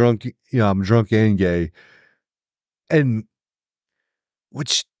like, I'm drunk, I'm drunk and gay. And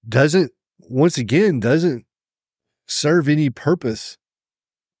which doesn't serve any purpose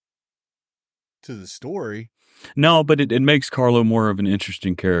to the story. No, but it makes Carlo more of an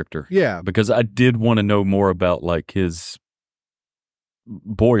interesting character. Yeah. Because I did want to know more about like his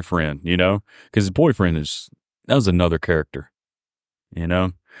boyfriend, because his boyfriend that was another character,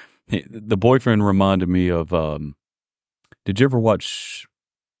 The boyfriend reminded me of, did you ever watch,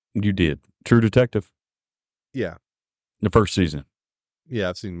 you did, True Detective? Yeah. The first season. Yeah,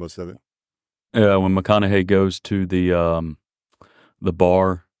 I've seen most of it. When McConaughey goes to the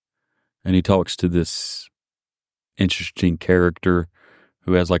bar and he talks to this interesting character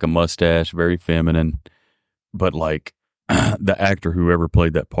who has like a mustache, very feminine, but like the actor whoever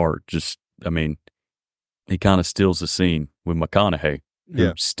played that part he kind of steals the scene with McConaughey,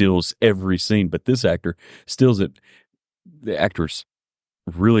 who steals every scene, but this actor steals it. The actor's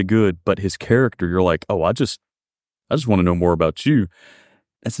really good, but his character, you're like, oh, I just want to know more about you.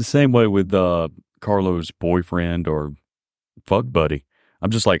 It's the same way with Carlo's boyfriend or fuck buddy.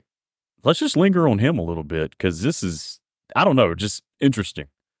 I'm just like, let's just linger on him a little bit because this is, I don't know, just interesting.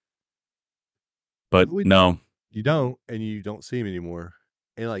 But no. You don't, and you don't see him anymore.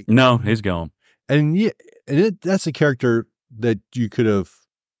 And like, no, he's gone. And yeah, that's a character that you could have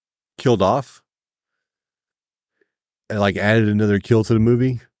killed off and like added another kill to the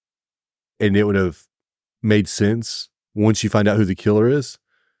movie, and it would have made sense once you find out who the killer is.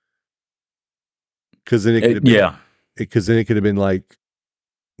 Because then it could have been, because then it could have been like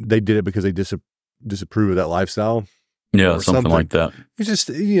they did it because they disapprove of that lifestyle. Yeah, something like that. It's just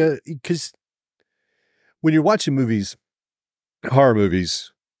because when you're watching movies, horror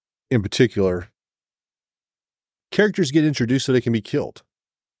movies in particular, characters get introduced so they can be killed.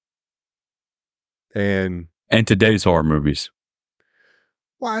 And today's horror movies.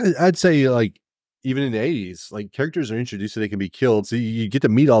 Well, I'd say like even in the 80s, like characters are introduced so they can be killed. So you get to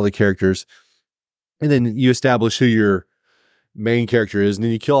meet all the characters, and then you establish who your main character is, and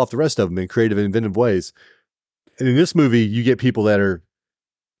then you kill off the rest of them in creative and inventive ways. And in this movie, you get people that are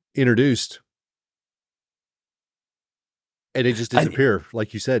introduced and they just disappear.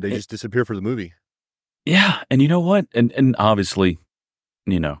 Like you said, they just disappear for the movie. Yeah. And you know what? And obviously,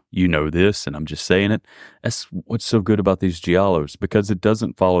 you know this, and I'm just saying it. That's what's so good about these giallos, because it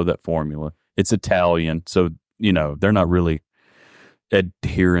doesn't follow that formula. It's Italian. So, they're not really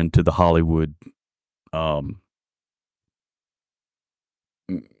adhering to the Hollywood,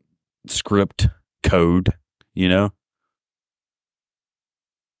 script code, you know?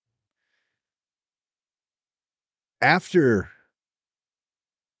 After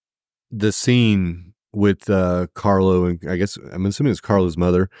the scene with Carlo, and I guess I'm assuming it's Carlo's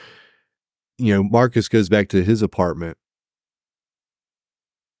mother, Marcus goes back to his apartment,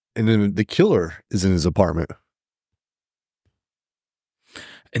 and then the killer is in his apartment.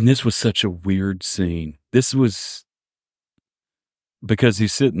 And this was such a weird scene. This was because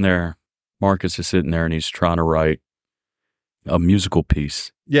he's sitting there, Marcus is sitting there, and he's trying to write a musical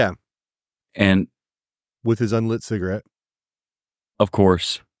piece. Yeah. And with his unlit cigarette. Of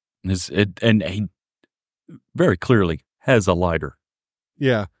course. And he very clearly has a lighter.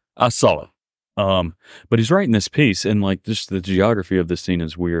 Yeah. I saw it. But he's writing this piece, and like just the geography of this scene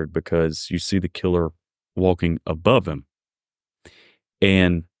is weird because you see the killer walking above him.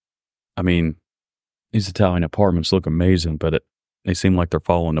 And I mean, these Italian apartments look amazing, but they seem like they're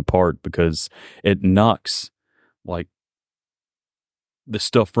falling apart because it knocks like the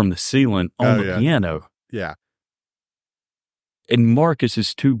stuff from the ceiling on the piano. Yeah. And Marcus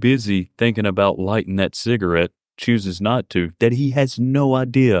is too busy thinking about lighting that cigarette, chooses not to, that he has no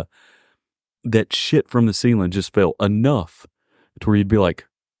idea that shit from the ceiling just fell enough to where you'd be like,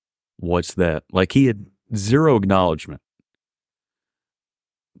 what's that? Like he had zero acknowledgement.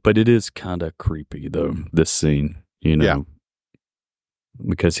 But it is kind of creepy, though, this scene,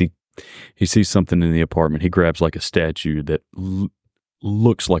 because he sees something in the apartment. He grabs like a statue that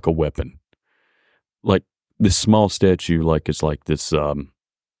looks like a weapon. Like this small statue, like it's like this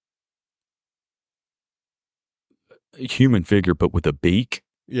human figure, but with a beak.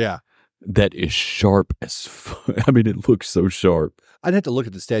 Yeah. That is sharp as fuck. I mean, it looks so sharp. I'd have to look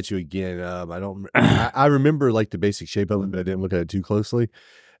at the statue again. I don't. I remember like the basic shape of it, but I didn't look at it too closely.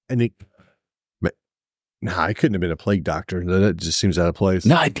 And it couldn't have been a plague doctor. That just seems out of place.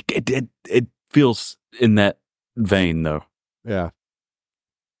 No, it feels in that vein, though. Yeah.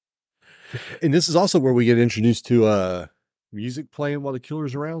 And this is also where we get introduced to music playing while the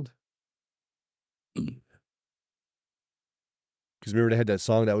killer's around. Because remember they had that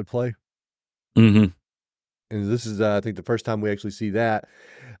song that would play? Mm-hmm. And this is, I think, the first time we actually see that.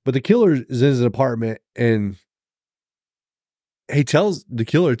 But the killer is in his apartment, and the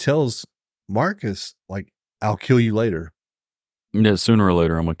killer tells Marcus, like, I'll kill you later. Yeah, sooner or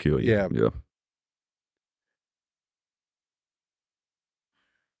later, I'm going to kill you. Yeah.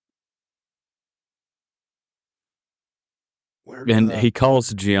 And he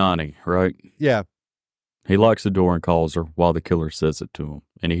calls Gianni, right? Yeah. He locks the door and calls her while the killer says it to him.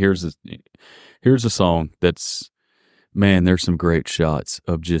 And he hears a song that's, man, there's some great shots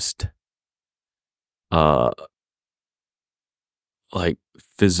of just, like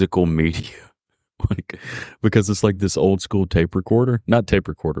physical media. Like, because it's like this old school tape recorder, not tape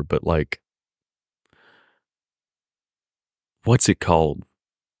recorder, but like, what's it called?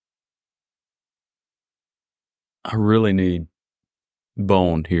 I really need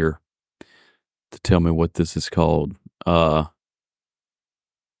Bone here to tell me what this is called.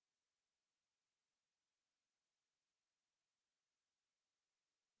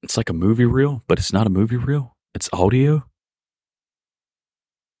 It's like a movie reel, but it's not a movie reel. It's audio.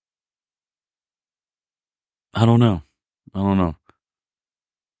 I don't know.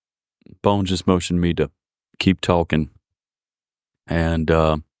 Bone just motioned me to keep talking. And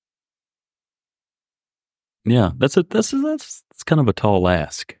yeah, that's kind of a tall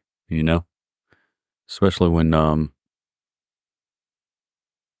ask, especially when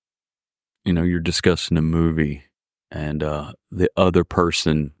you're discussing a movie and the other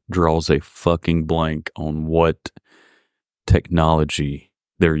person draws a fucking blank on what technology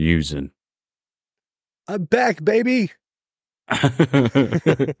they're using. I'm back, baby.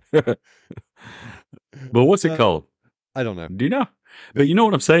 But what's it called? I don't know. Do you know? But you know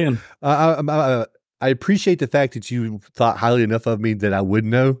what I'm saying? I appreciate the fact that you thought highly enough of me that I would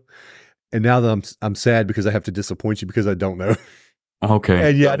know, and now that I'm sad because I have to disappoint you because I don't know. Okay.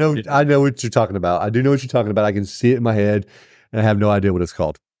 And yeah, I know what you're talking about. I do know what you're talking about. I can see it in my head, and I have no idea what it's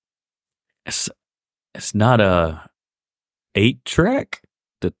called. It's not a 8-track.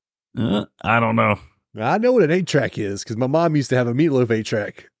 I don't know. I know what an 8-track is because my mom used to have a Meatloaf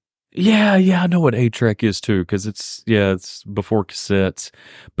 8-track. Yeah, I know what 8-track is too because it's before cassettes.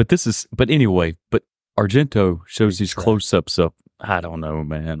 But anyway, Argento shows these close-ups of, I don't know,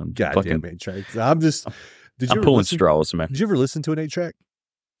 man. I'm goddamn 8-tracks. I'm pulling straws, man. Did you ever listen to an 8-track?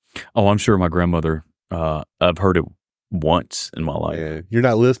 Oh, I'm sure my grandmother. I've heard it once in my life. Yeah, you're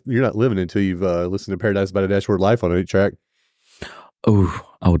not living until you've listened to Paradise by the Dashboard Life on an 8-track. Oh,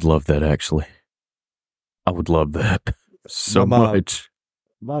 I would love that. Actually, I would love that so much.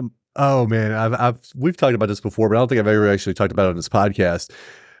 Oh man, we've talked about this before, but I don't think I've ever actually talked about it on this podcast.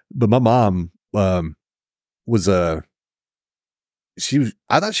 But my mom was I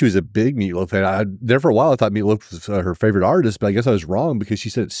thought she was a big Meatloaf fan. There for a while I thought Meatloaf was her favorite artist, but I guess I was wrong because she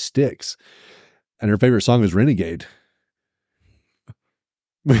said Styx, and her favorite song is Renegade.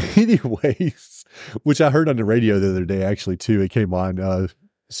 But anyways, which I heard on the radio the other day actually too. It came on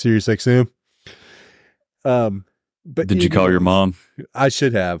Sirius XM. But Did you call your mom? I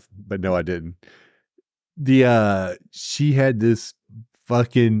should have, but no, I didn't. She had this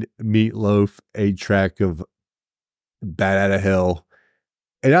fucking Meatloaf 8-track of Bat Out of Hell.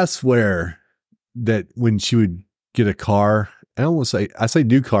 And I swear that when she would get a car, I say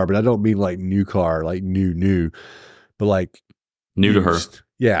new car, but I don't mean like new car, like new, but like New to her.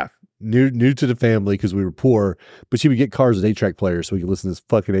 Yeah. New to the family because we were poor, but she would get cars with 8-track players so we could listen to this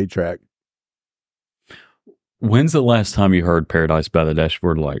fucking 8-track. When's the last time you heard Paradise by the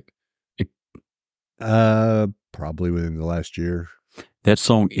Dashboard Light? Probably within the last year. That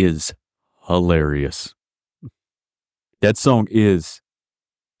song is hilarious. That song is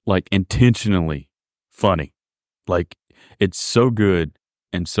like intentionally funny. Like it's so good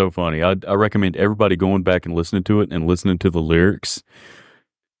and so funny. I recommend everybody going back and listening to it and listening to the lyrics.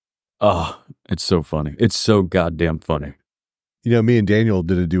 Oh, it's so funny. It's so goddamn funny. You know, me and Daniel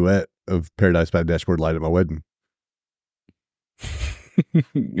did a duet of Paradise by the Dashboard Light at my wedding.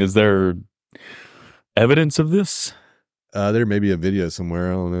 Is there evidence of this? There may be a video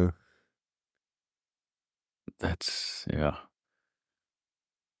somewhere. I don't know. Yeah.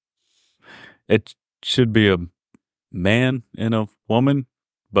 It should be a man and a woman,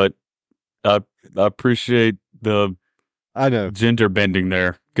 but I appreciate the I know gender bending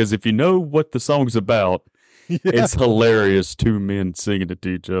there because if you know what the song's about, it's hilarious. Two men singing it to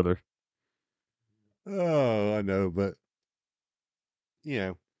each other. Oh, I know, but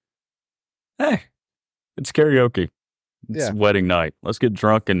hey, it's karaoke. It's wedding night. Let's get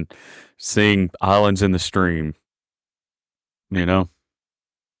drunk and sing Islands in the Stream. You know?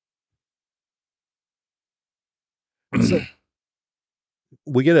 So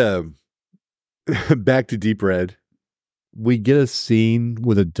we get back to Deep Red. We get a scene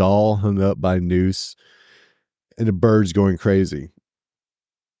with a doll hung up by a noose and the birds going crazy.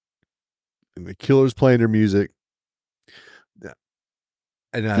 And the killer's playing their music.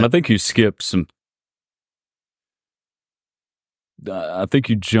 And I think you skipped some. I think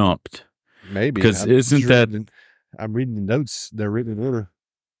you jumped. Maybe. Because I'm reading the notes. They're written in order.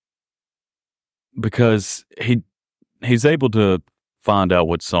 Because he's able to find out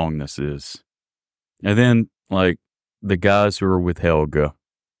what song this is. And then, like, the guys who are with Helga,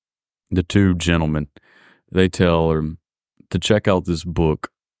 the two gentlemen, they tell her to check out this book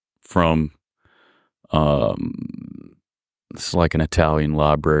from, it's like an Italian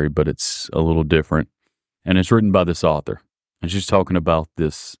library, but it's a little different. And it's written by this author. And she's talking about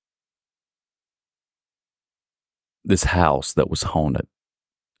this house that was haunted.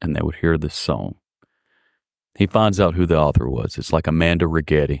 And they would hear this song. He finds out who the author was. It's like Amanda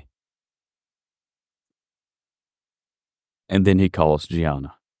Rigetti. And then he calls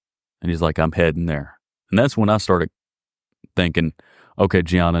Gianna. And he's like, I'm heading there. And that's when I started thinking, okay,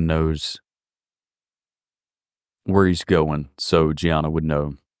 Gianna knows where he's going, so Gianna would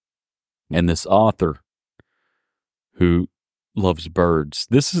know. And this author who loves birds,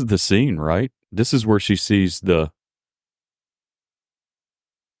 this is the scene, right? This is where she sees the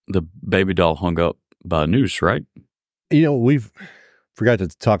baby doll hung up by a noose, right? You know, we've forgot to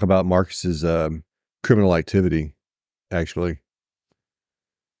talk about Marcus's criminal activity, actually.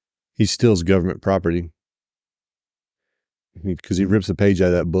 He steals government property because he rips a page out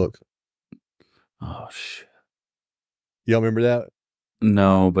of that book. Oh, shit. Y'all remember that?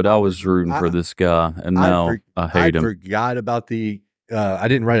 No, but I was rooting for this guy, and now I hate him. I forgot about I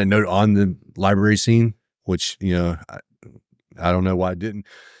didn't write a note on the library scene, which, you know, I don't know why I didn't.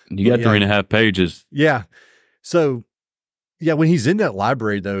 You got 3.5 pages. Yeah. So, yeah, when he's in that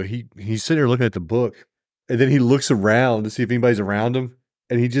library, though, he's sitting there looking at the book, and then he looks around to see if anybody's around him,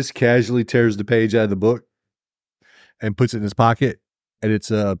 and he just casually tears the page out of the book and puts it in his pocket, and it's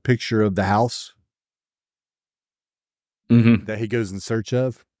a picture of the house that he goes in search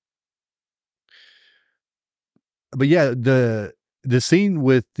of. But yeah, the scene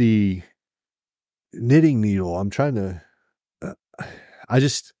with the knitting needle, I'm trying to,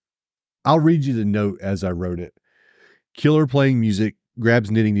 I'll read you the note as I wrote it. Killer playing music,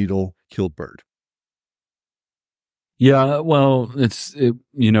 grabs knitting needle, killed bird. Yeah, well,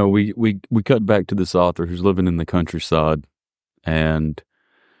 we cut back to this author who's living in the countryside, and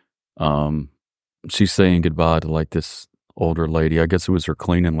she's saying goodbye to like this older lady. I guess it was her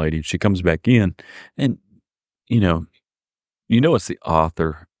cleaning lady. She comes back in, and you know it's the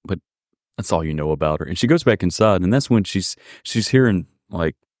author, but that's all you know about her. And she goes back inside, and that's when she's hearing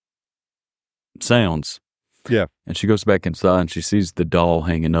like sounds. Yeah. And she goes back inside, and she sees the doll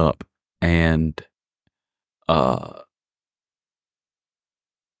hanging up, and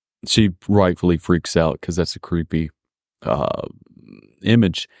she rightfully freaks out because that's a creepy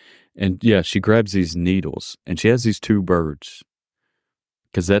image. And yeah, she grabs these needles, and she has these two birds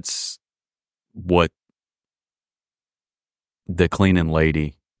because that's what the cleaning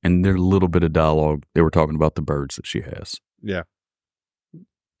lady and their little bit of dialogue, they were talking about the birds that she has. Yeah.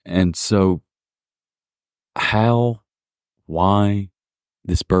 And so why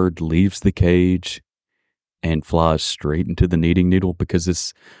this bird leaves the cage and flies straight into the knitting needle, because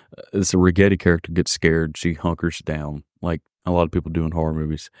this Rigetti character gets scared. She hunkers down like a lot of people do in horror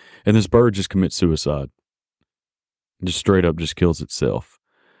movies. And this bird just commits suicide. Just straight up just kills itself.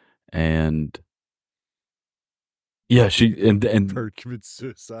 And yeah, and Bird commits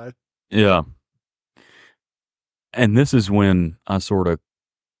suicide. yeah. And this is when I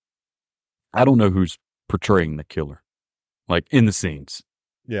don't know who's portraying the killer, like in the scenes.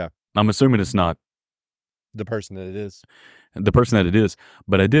 Yeah. I'm assuming it's not The person that it is. the person that it is,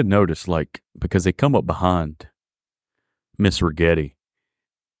 but I did notice, like, because they come up behind Miss Rigetti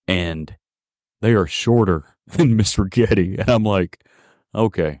and they are shorter than Miss Rigetti. And I'm like,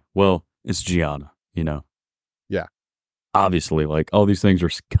 okay, well, it's Gianna, Yeah. Obviously, like, all these things are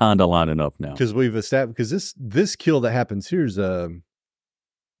kind of lining up now. Because we've established, because this kill that happens here is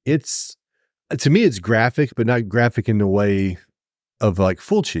it's, to me, it's graphic, but not graphic in the way of like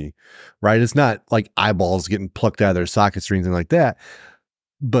Fulci, right? It's not like eyeballs getting plucked out of their sockets or anything like that.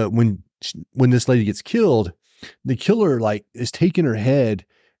 But when this lady gets killed, the killer like is taking her head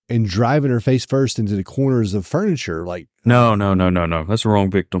and driving her face first into the corners of furniture. Like, No. That's the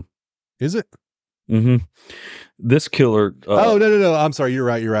wrong victim. is it? Mm-hmm. This killer. Oh, no. I'm sorry. You're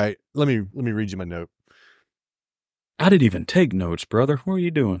right. Let me read you my note. I didn't even take notes, brother. What are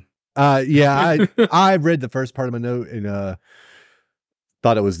you doing? Yeah, I read the first part of my note and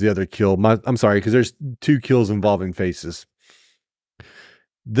thought it was the other kill. I'm sorry, because there's two kills involving faces.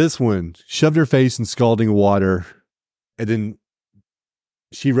 This one shoved her face in scalding water, and then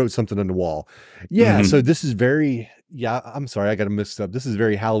she wrote something on the wall. Yeah, So this is very. Yeah, I'm sorry, I got it mixed up. This is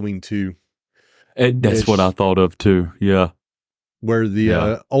very Halloween 2. That's what I thought of too. Yeah. Where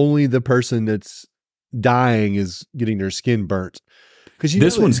the only the person that's dying is getting their skin burnt. Because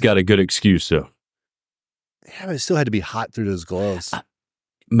this one's got a good excuse though. Yeah, but it still had to be hot through those gloves.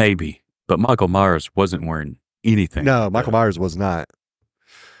 Maybe, but Michael Myers wasn't wearing anything. No, Michael Myers was not.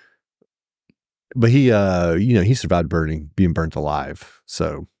 But he, he survived being burnt alive.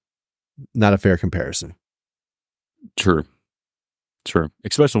 So not a fair comparison. True.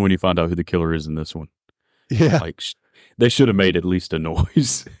 Especially when you find out who the killer is in this one. Yeah. Like, they should have made at least a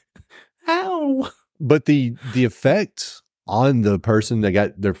noise. Ow. But the effect on the person that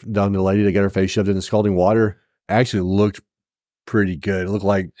on the lady that got her face shoved in the scalding water actually looked pretty good. It looked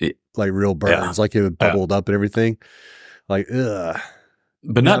like real burns, like it bubbled up and everything. Like, ugh.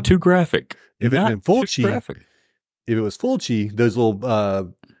 But not too graphic. If it had was Fulci, those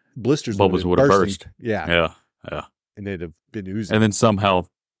little blisters bubbles would have burst. Yeah. Yeah. And they'd have been oozing. And then somehow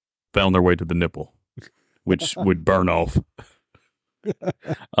found their way to the nipple, which would burn off.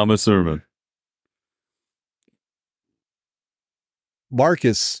 I'm assuming.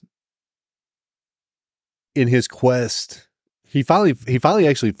 Marcus, in his quest, he finally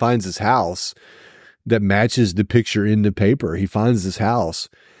actually finds his house that matches the picture in the paper. He finds this house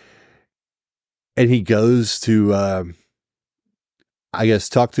and he goes to, I guess,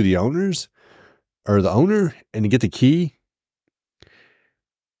 talk to the owners or the owner and get the key.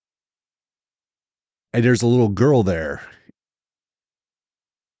 And there's a little girl there.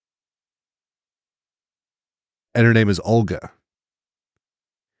 And her name is Olga.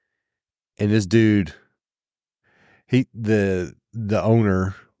 And this dude, the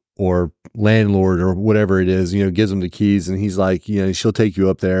owner or landlord or whatever it is, gives him the keys and he's like, she'll take you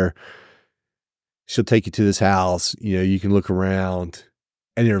up there. She'll take you to this house. You can look around.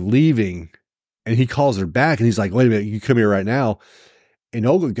 And they're leaving. And he calls her back and he's like, wait a minute, you come here right now. And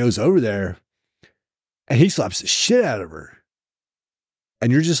Olga goes over there and he slaps the shit out of her.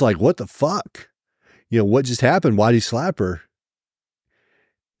 And you're just like, what the fuck? What just happened? Why'd he slap her?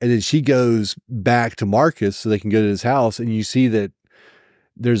 And then she goes back to Marcus so they can go to his house. And you see that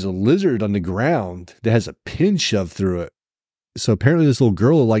there's a lizard on the ground that has a pin shoved through it. So apparently this little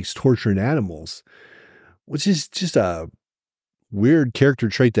girl likes torturing animals, which is just a weird character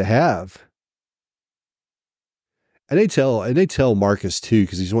trait to have. And they tell Marcus too,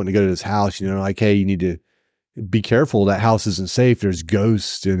 because he's wanting to go to his house, like, hey, you need to be careful. That house isn't safe. There's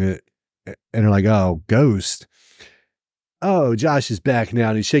ghosts in it. And they're like, oh, ghost. Oh, Josh is back now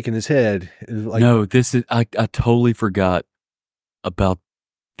and he's shaking his head. Like, no, this is, I totally forgot about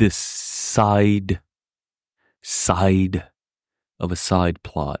this side of a side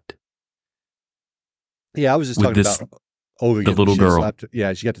plot. Yeah, I was just With talking this- about Olga the getting little shit girl. slapped.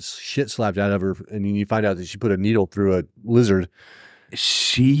 Yeah, she got the shit slapped out of her, and then you find out that she put a needle through a lizard.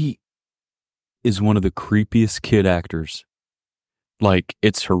 She is one of the creepiest kid actors. Like,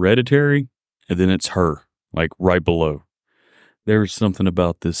 it's Hereditary, and then it's her, like right below. There's something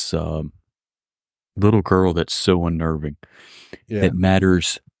about this little girl that's so unnerving. Yeah, That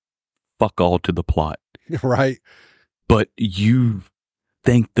matters fuck all to the plot. right. But you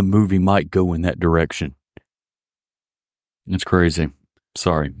think the movie might go in that direction. It's crazy.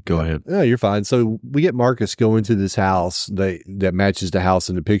 Sorry, go ahead. No, you're fine. So we get Marcus going to this house that matches the house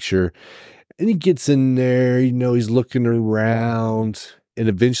in the picture. And he gets in there, he's looking around, and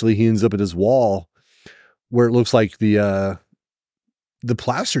eventually he ends up at his wall where it looks like the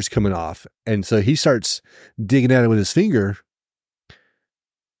plaster's coming off. And so he starts digging at it with his finger.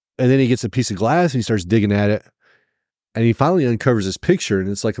 And then he gets a piece of glass and he starts digging at it. And he finally uncovers this picture, and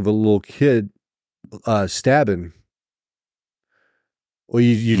it's like of a little kid stabbing. Well,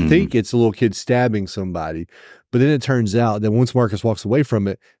 you think it's a little kid stabbing somebody, but then it turns out that once Marcus walks away from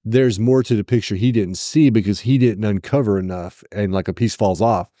it, there's more to the picture he didn't see because he didn't uncover enough, and like a piece falls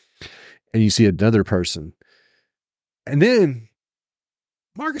off, and you see another person. And then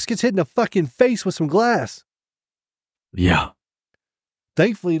Marcus gets hit in the fucking face with some glass. Yeah.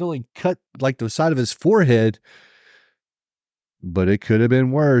 Thankfully, it only cut like the side of his forehead, but it could have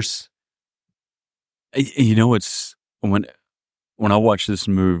been worse. It's when I watched this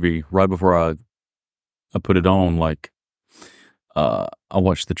movie, right before I put it on, like, I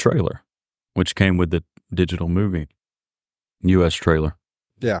watched the trailer, which came with the digital movie, U.S. trailer.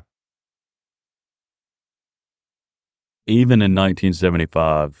 Yeah. Even in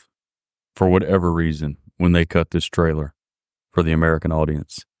 1975, for whatever reason, when they cut this trailer for the American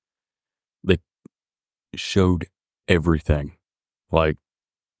audience, they showed everything. Like,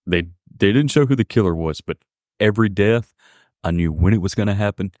 they didn't show who the killer was, but every death, I knew when it was going to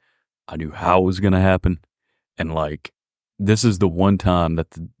happen. I knew how it was going to happen. And like, this is the one time that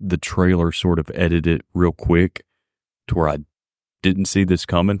the trailer sort of edited real quick to where I didn't see this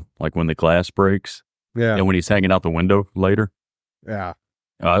coming. Like when the glass breaks Yeah. and when he's hanging out the window later. Yeah.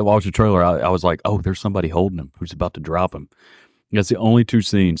 I watched the trailer. I was like, oh, there's somebody holding him who's about to drop him. That's the only two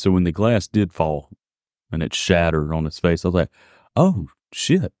scenes. So when the glass did fall and it shattered on his face, I was like, oh,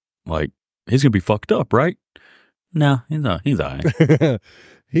 shit. Like, he's going to be fucked up, right? No, he's not. He's all right.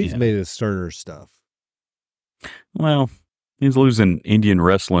 He's Yeah. made of sterner stuff. Well, he's losing Indian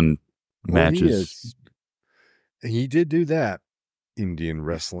wrestling Well, he matches. is. He did do that. Indian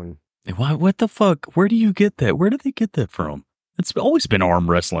wrestling. Why? What the fuck? Where do you get that? Where did they get that from? It's always been arm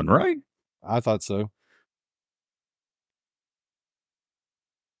wrestling, right? I thought so.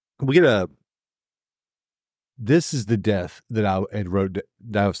 We get this is the death that I had wrote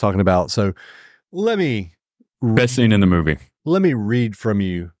that I was talking about. So let me Best scene in the movie. let me read from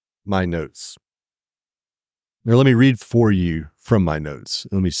you my notes. Or let me read for you from my notes.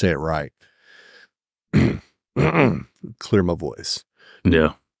 Let me say it right. Clear my voice.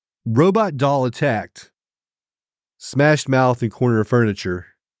 Yeah. Robot doll attacked. Smashed mouth and corner of furniture.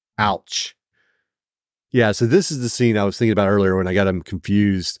 Ouch. Yeah, so this is the scene I was thinking about earlier when I got him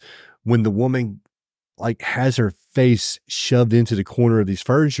confused. When the woman like has her face shoved into the corner of these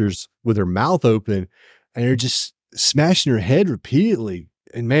furnitures with her mouth open, and they're just smashing her head repeatedly.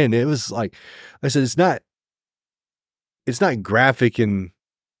 And man, it was like I said, it's not graphic in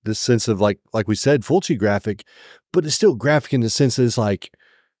the sense of like we said, Fulci graphic, but it's still graphic in the sense that it's like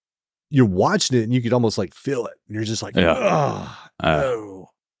you're watching it and you could almost like feel it. And you're just like, Yeah. oh,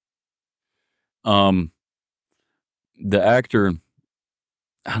 no. The actor,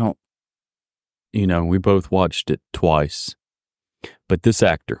 we both watched it twice, but this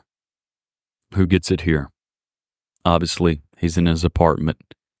actor who gets it here, obviously he's in his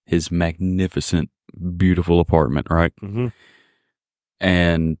apartment, his magnificent, beautiful apartment, right? Mm-hmm.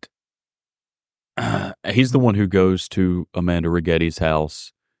 And he's the one who goes to Amanda Righetti's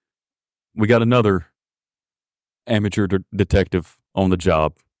house. We got another amateur detective on the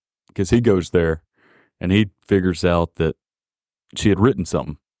job because he goes there and he figures out that she had written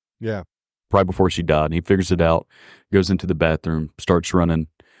something Yeah. right before she died. And he figures it out, goes into the bathroom, starts running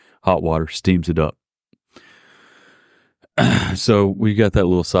hot water, steams it up. So we got that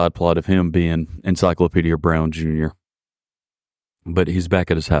little side plot of him being Encyclopedia Brown Jr. but he's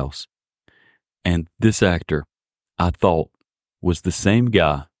back at his house. And this actor, I thought, was the same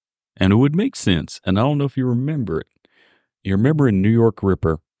guy, and it would make sense. And I don't know if you remember it. You remember in New York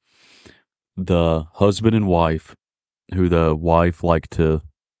Ripper, the husband and wife, who the wife liked to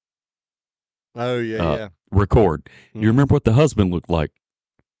Oh yeah. record. You remember what the husband looked like?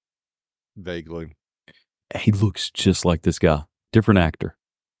 Vaguely. He looks just like this guy, different actor.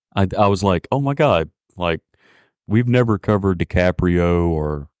 I was like, oh my God, like we've never covered DiCaprio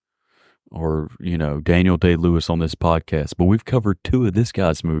or Daniel Day-Lewis on this podcast, but we've covered two of this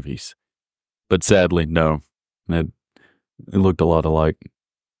guy's movies. But sadly, no, it looked a lot alike.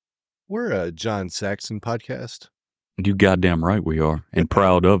 We're a John Saxon podcast. You goddamn right we are, and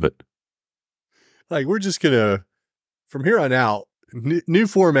proud of it. Like we're just gonna, from here on out, new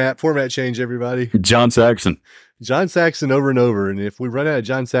format change, everybody. John Saxon. John Saxon over and over, and if we run out of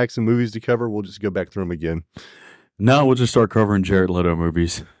John Saxon movies to cover, we'll just go back through them again. No, we'll just start covering Jared Leto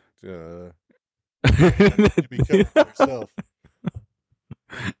movies. You be covered for yourself.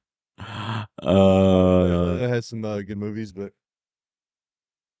 It has some good movies, but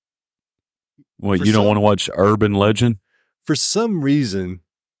what, for you don't some- want to watch Urban Legend? for some reason,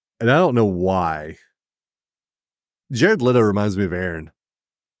 and I don't know why, Jared Leto reminds me of Aaron.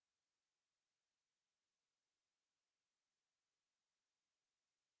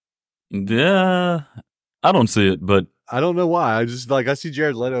 Yeah, I don't see it, but I don't know why. I just I see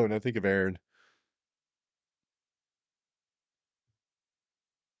Jared Leto and I think of Aaron.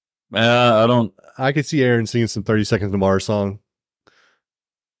 I don't. I could see Aaron singing some 30 Seconds to Mars song.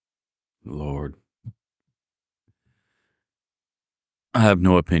 Lord. I have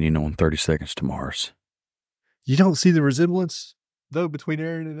no opinion on 30 Seconds to Mars. You don't see the resemblance, though, between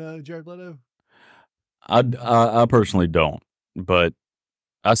Aaron and Jared Leto? I personally don't, but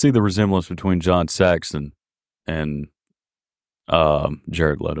I see the resemblance between John Saxon and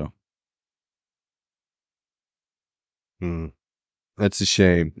Jared Leto. That's a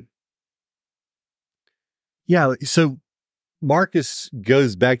shame. Yeah, so Marcus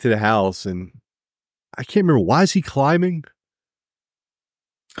goes back to the house, and I can't remember, why is he climbing?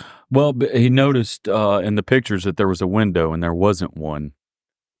 Well, but he noticed in the pictures that there was a window, and there wasn't one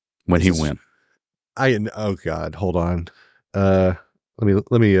when he This is- went. Oh God, hold on. Let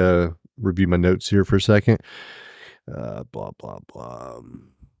me review my notes here for a second. Blah blah blah.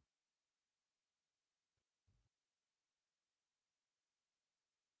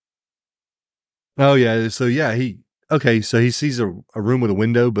 Oh yeah, so yeah, so he sees a room with a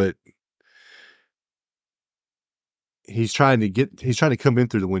window, but he's trying to come in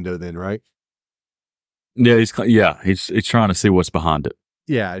through the window then, right? Yeah, he's trying to see what's behind it.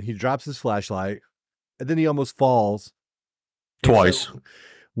 Yeah, and he drops his flashlight, and then he almost falls. And Twice. so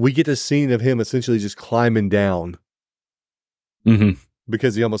we get a scene of him essentially just climbing down Mm-hmm.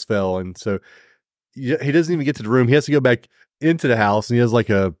 because he almost fell, and so he doesn't even get to the room. He has to go back into the house, and he has like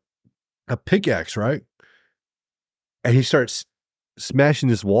a pickaxe, right? And he starts smashing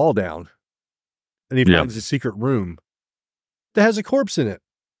this wall down, and he Yeah. finds a secret room that has a corpse in it.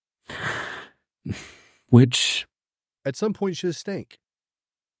 Which, At some point, should stink.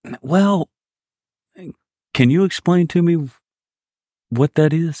 well, can you explain to me what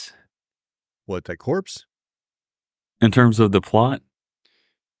that is What, that corpse? in terms of the plot?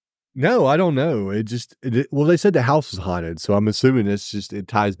 No, I don't know. Well, they said the house was haunted, so I'm assuming it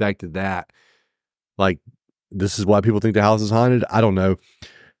ties back to that. Like, this is why people think the house is haunted. I don't know.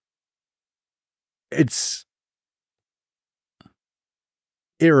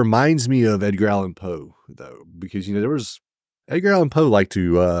 It reminds me of Edgar Allan Poe, though, because there was Edgar Allan Poe liked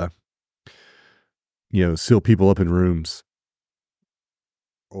to seal people up in rooms.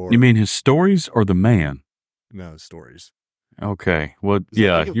 Or You mean his stories or the man? no stories? Okay. Well, Is it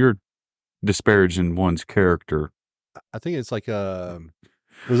yeah, like a- you're disparaging one's character. I think it's like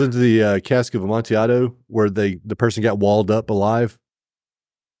was it the Cask of Amontillado where the person got walled up alive?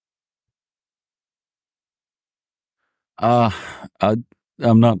 I'm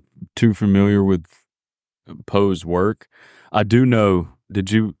not too familiar with Poe's work. I do know.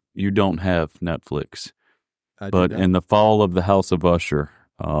 You don't have Netflix, I did but not. in the fall of the House of Usher,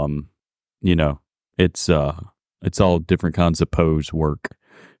 it's all different kinds of Poe's work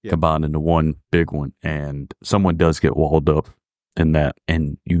Yeah. combined into one big one, and someone does get walled up in that,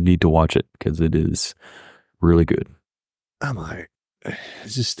 and you need to watch it because it is really good. I'm like,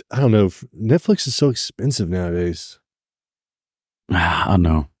 it's just, I don't know. Netflix is so expensive nowadays. I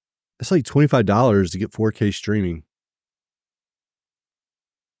know. It's like $25 to get 4K streaming.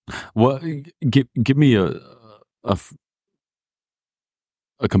 Well, give me a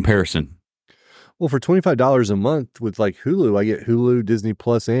comparison. Well, for $25 a month with like Hulu, I get Hulu, Disney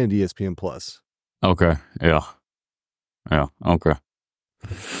Plus, and ESPN Plus. Okay. Yeah. Yeah. Okay.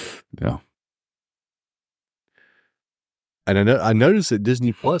 Yeah. And I noticed that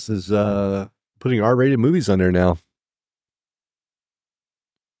Disney Plus is putting R-rated movies on there now.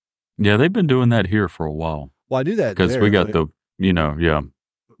 Yeah, they've been doing that here for a while. Well, I do that because there, we got yeah.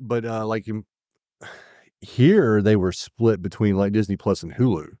 But like here, they were split between like Disney Plus and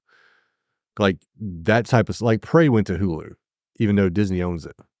Hulu. Like that type of like Prey went to Hulu, even though Disney owns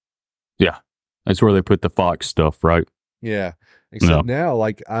it. Yeah, that's where they put the Fox stuff, right? Yeah. Except now,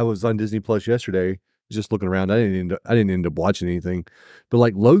 like I was on Disney Plus yesterday, just looking around. I didn't end up watching anything, but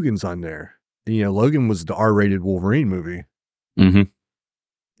like Logan's on there. You know, Logan was the R-rated Wolverine movie. Mm-hmm.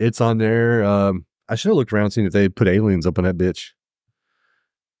 It's on there. I should have looked around seeing if they put aliens up on that bitch.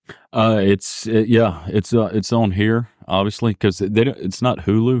 It's on here obviously because it's not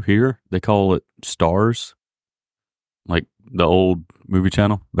Hulu here. They call it Stars, like the old movie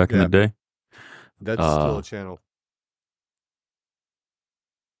channel back in the day. That's still a channel.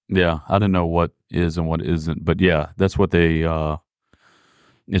 Yeah, I don't know what is and what isn't, but yeah, that's what they.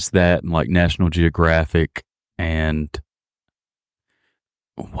 It's that and like National Geographic and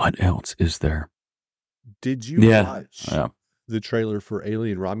what else is there? Did you watch the trailer for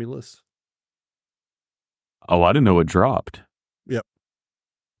Alien Romulus? Oh, I didn't know it dropped. Yep.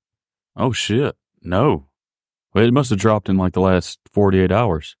 Oh shit! No, well, it must have dropped in like the last 48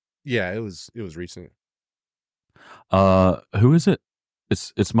 hours. Yeah, it was recent. Who is it?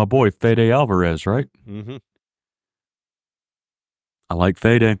 It's my boy Fede Alvarez, right? Mm-hmm. I like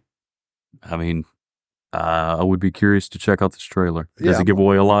Fede. I mean, I would be curious to check out this trailer. Does it give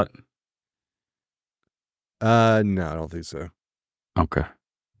away a lot? No, I don't think so. Okay.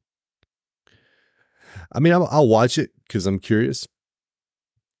 I mean, I'll watch it because I'm curious.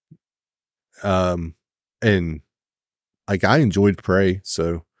 And like I enjoyed Prey,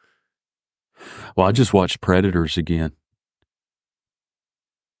 so. Well, I just watched Predators again.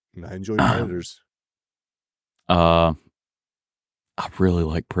 I enjoyed Predators. I really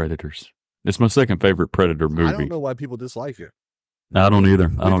like Predators. It's my second favorite Predator movie. I don't know why people dislike it. I don't either.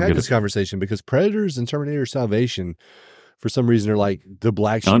 We've had this conversation because Predators and Terminator Salvation, for some reason, are like the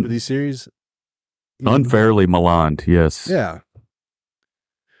black sheep of these series. Unfairly maligned, yes. Yeah.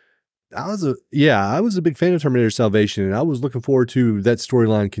 I was a big fan of Terminator Salvation, and I was looking forward to that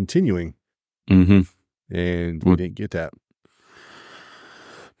storyline continuing. Mm-hmm. And we didn't get that.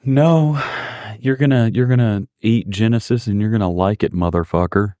 No, you're gonna eat Genesis and you're gonna like it,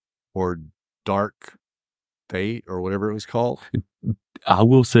 motherfucker. Or Dark Fate, or whatever it was called. I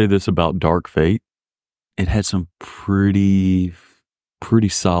will say this about Dark Fate: it had some pretty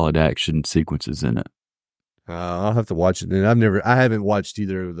solid action sequences in it. I'll have to watch it. And I haven't watched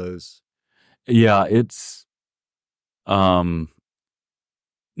either of those. Yeah, it's. Now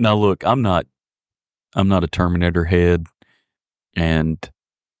look, I'm not a Terminator head, and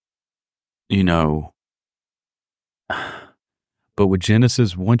you know, but with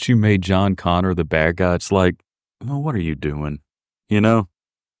Genesis, once you made John Connor the bad guy, it's like, well, what are you doing? You know,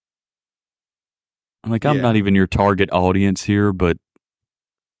 like I'm not even your target audience here, but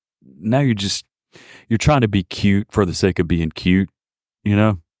now you're trying to be cute for the sake of being cute, you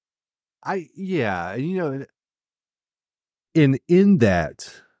know? In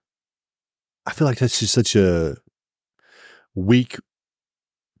that, I feel like that's just such a weak.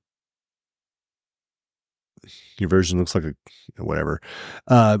 Your version looks like whatever.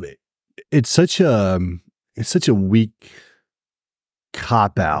 It's such a weak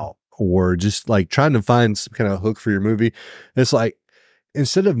cop out, or just like trying to find some kind of hook for your movie. It's like,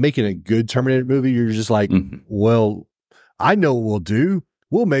 instead of making a good Terminator movie, you're just like, well, I know what we'll do.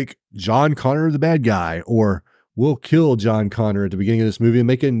 We'll make John Connor the bad guy, or we'll kill John Connor at the beginning of this movie and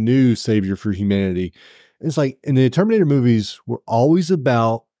make a new savior for humanity. It's like, in the Terminator movies were always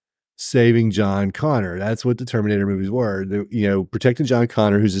about saving John Connor. That's what the Terminator movies were. Protecting John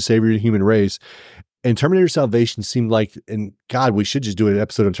Connor, who's a savior of the human race. And Terminator Salvation seemed like, and God, we should just do an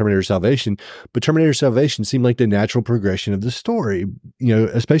episode on Terminator Salvation, but Terminator Salvation seemed like the natural progression of the story,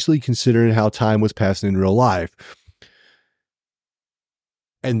 especially considering how time was passing in real life.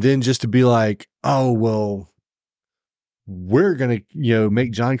 And then just to be like, oh, well, we're going to,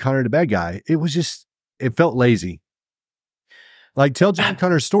 make John Connor the bad guy. It felt lazy. Like, tell John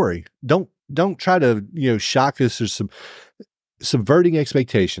Connor's story. Don't try to, shock us or subverting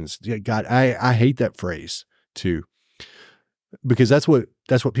expectations. God, I hate that phrase too, because that's what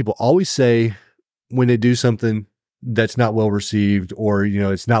people always say when they do something that's not well received, or,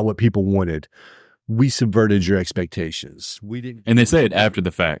 it's not what people wanted. We subverted your expectations. We didn't. And they say it after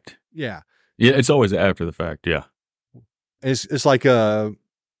the fact. Yeah. Yeah, it's always after the fact. Yeah. It's like the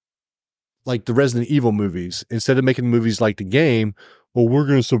Resident Evil movies. Instead of making movies like the game, well, we're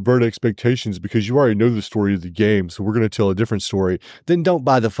going to subvert expectations because you already know the story of the game, so we're going to tell a different story. Then don't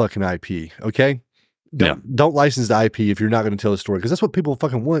buy the fucking IP, okay? Don't license the IP if you're not going to tell a story, because that's what people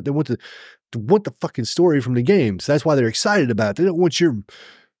fucking want. They want the fucking story from the games. That's why they're excited about it. They don't want your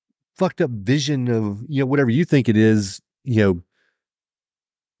fucked up vision of, whatever you think it is,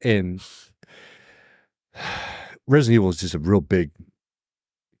 and Resident Evil is just a real big,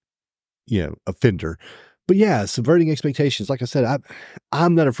 offender. But yeah, subverting expectations. Like I said,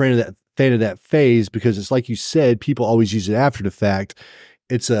 I'm not a fan of that phase, because it's like you said, people always use it after the fact.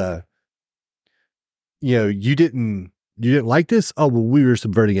 It's you didn't like this? Oh, well, we were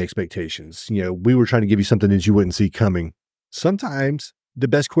subverting expectations. We were trying to give you something that you wouldn't see coming. Sometimes the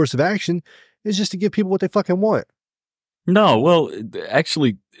best course of action is just to give people what they fucking want. No, well,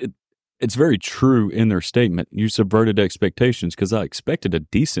 actually, it's very true in their statement. You subverted expectations because I expected a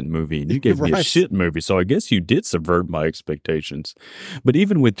decent movie and you gave me a shit movie. So I guess you did subvert my expectations. But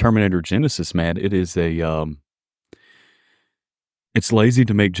even with Terminator Genesis, man, it is it's lazy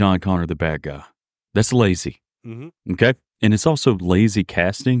to make John Connor the bad guy. That's lazy. Mm-hmm. Okay. And it's also lazy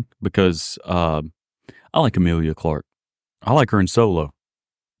casting because I like Emilia Clarke. I like her in Solo.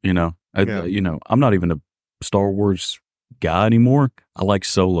 I'm not even a Star Wars guy anymore. I like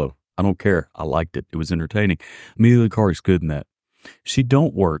Solo. I don't care. I liked it. It was entertaining. Emilia Clarke's good in that. She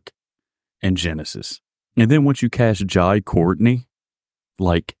don't work in Genesis. And then once you cast Jai Courtney,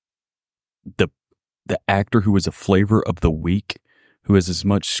 like the actor who was a flavor of the week, who has as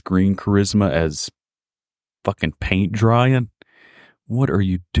much screen charisma as fucking paint drying, what are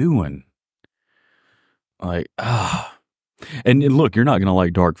you doing? And look, you're not going to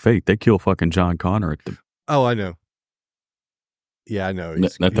like Dark Fate. They kill fucking John Connor at the... Oh, I know. Yeah, I know.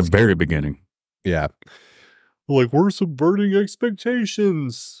 At the very beginning. Yeah. Like, we're subverting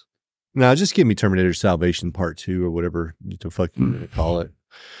expectations. Now, just give me Terminator Salvation Part 2 or whatever the fuck you're going to call it.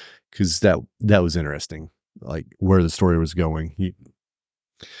 Because that was interesting. Like, where the story was going. You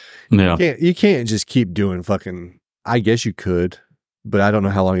can't just keep doing fucking... I guess you could, but I don't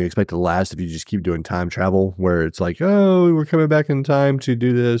know how long you expect it to last if you just keep doing time travel, where it's like, oh, we're coming back in time to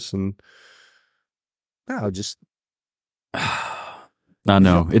do this. And no, just... I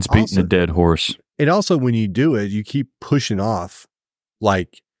know. It's beating a dead horse. And also, when you do it, you keep pushing off,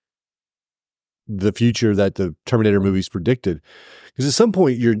 like, the future that the Terminator movies predicted. Because at some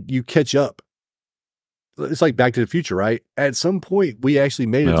point, you catch up. It's like Back to the Future, right? At some point, we actually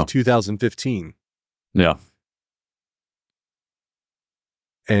made it to 2015. Yeah.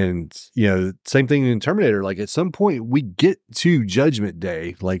 And, same thing in Terminator. Like, at some point, we get to Judgment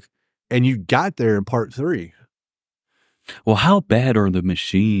Day, like, and you got there in Part 3. Well, how bad are the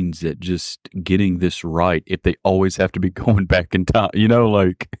machines at just getting this right if they always have to be going back in time? Yeah.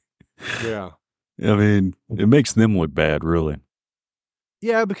 I mean, it makes them look bad, really.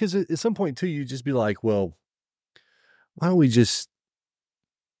 Yeah, because at some point, too, you just be like, well, why don't we just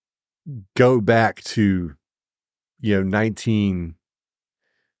go back to,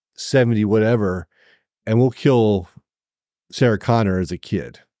 1970, whatever, and we'll kill Sarah Connor as a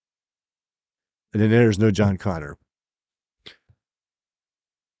kid. And then there's no John Connor.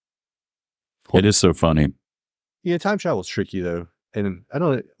 It is so funny. Yeah, time travel's tricky, though. And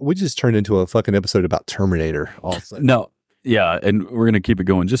we just turned into a fucking episode about Terminator also. No. Yeah, and we're going to keep it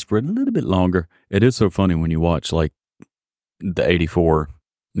going just for a little bit longer. It is so funny when you watch, like, the 84,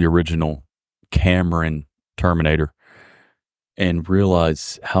 the original Cameron Terminator, and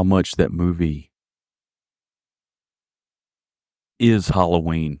realize how much that movie is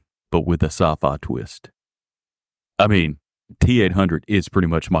Halloween, but with a sci-fi twist. I mean, T-800 is pretty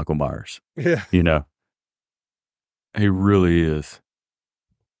much Michael Myers. Yeah. He really is.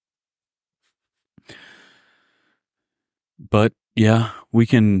 But yeah, we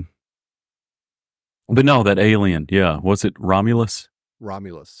can. But no, that alien. Yeah. Was it Romulus?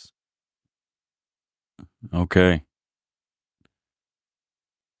 Romulus. Okay.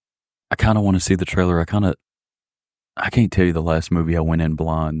 I kind of want to see the trailer. I can't tell you the last movie I went in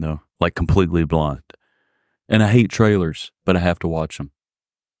blind, though. Like completely blind. And I hate trailers, but I have to watch them.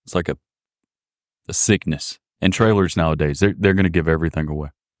 It's like a sickness. And trailers nowadays, they're going to give everything away.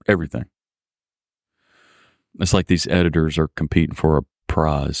 Everything. It's like these editors are competing for a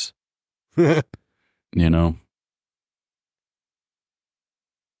prize. So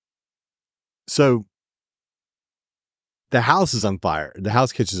the house is on fire. The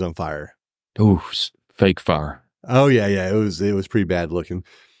house catches on fire. Oh, fake fire. Oh yeah. It was pretty bad looking.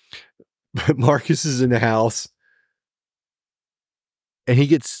 But Marcus is in the house and he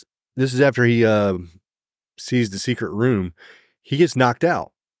gets this is after he sees the secret room. He gets knocked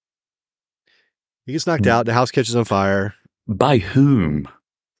out. The house catches on fire. By whom?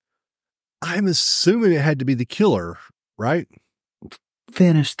 I'm assuming it had to be the killer, right?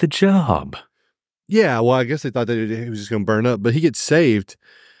 Finish the job. Yeah, well, I guess they thought that it was just going to burn up, but he gets saved.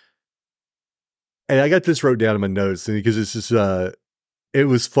 And I got this wrote down in my notes because it's just, it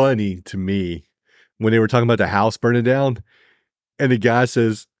was funny to me when they were talking about the house burning down, and the guy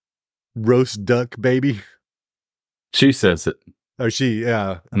says, "Roast duck, baby." She says it. Or she,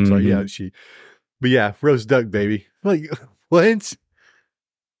 yeah. I'm sorry, yeah, she. But yeah, roast duck, baby. Like, what?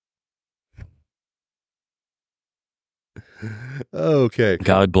 Okay.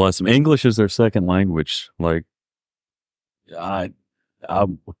 God bless them. English is their second language. Like, I'd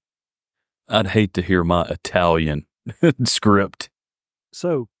hate to hear my Italian script.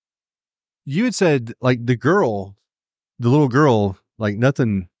 So you had said like the little girl, like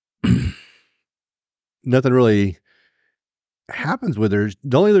nothing really happens with her.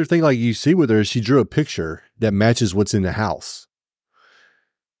 The only other thing like you see with her is she drew a picture that matches what's in the house.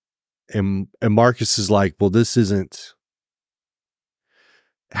 And Marcus is like, well, this isn't,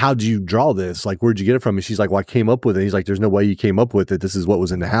 how'd you draw this? Like, where'd you get it from? And she's like, well, I came up with it. He's like, there's no way you came up with it. This is what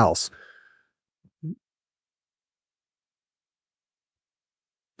was in the house.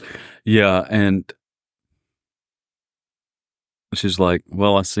 Yeah, and she's like,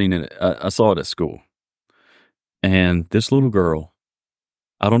 well, I seen it. I saw it at school. And this little girl,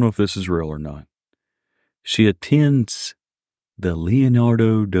 I don't know if this is real or not. She attends the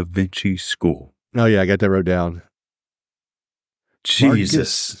Leonardo da Vinci School. Oh yeah, I got that wrote down.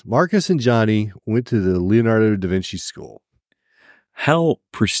 Jesus. Marcus and Johnny went to the Leonardo da Vinci School. How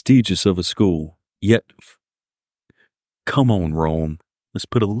prestigious of a school, yet come on, Rome. Let's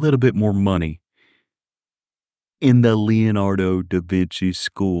put a little bit more money in the Leonardo da Vinci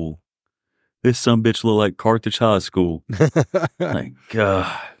School. This sumbitch look like Carthage High School. My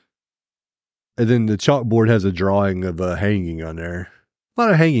God. And then the chalkboard has a drawing of a hanging on there. A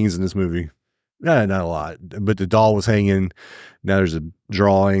lot of hangings in this movie. Not a lot, but the doll was hanging. Now there's a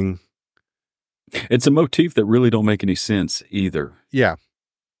drawing. It's a motif that really don't make any sense either. Yeah.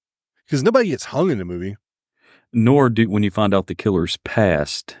 Because nobody gets hung in the movie. Nor do when you find out the killer's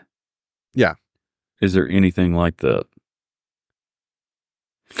past. Yeah. Is there anything like that?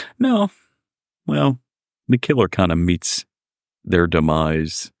 No. Well, the killer kind of meets their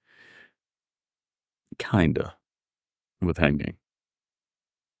demise. Kinda. With hanging.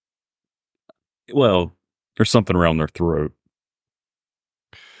 Well, there's something around their throat.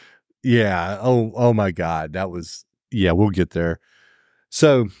 Yeah. Oh my God. That was, yeah, we'll get there.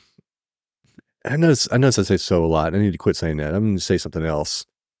 So I notice I say so a lot. I need to quit saying that. I'm going to say something else.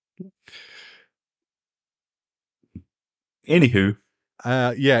 Anywho.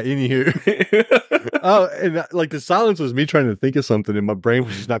 Yeah, anywho. Oh, and like the silence was me trying to think of something and my brain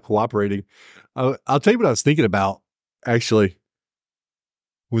was just not cooperating. I'll tell you what I was thinking about, actually,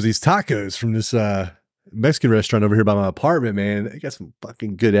 was these tacos from this Mexican restaurant over here by my apartment, man. They got some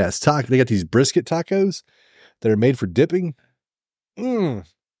fucking good ass tacos. They got these brisket tacos that are made for dipping.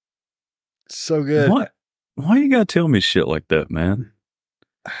 So good. What? Why you gotta tell me shit like that, man?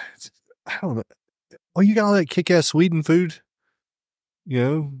 I don't know. Oh, you got all that kick-ass Sweden food? You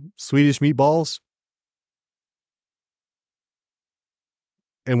know, Swedish meatballs?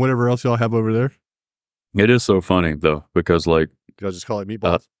 And whatever else y'all have over there? It is so funny, though, because, like... Y'all just call it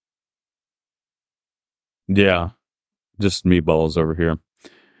meatballs? Yeah. Just meatballs over here.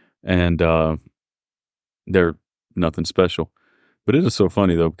 And they're nothing special. But it is so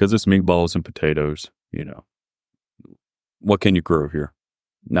funny, though, because it's meatballs and potatoes, you know. What can you grow here?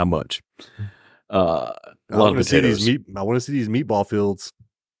 Not much. A lot of potatoes. I want to see these meatball fields.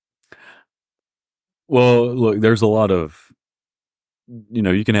 Well, look, there's a lot of, you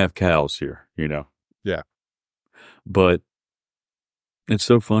know, you can have cows here, you know. Yeah. But it's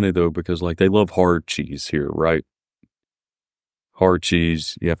so funny, though, because, like, they love hard cheese here, right? Hard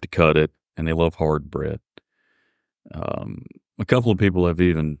cheese, you have to cut it, and they love hard bread. A couple of people have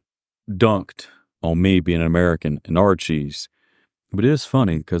even dunked on me being an American and our cheese. But it is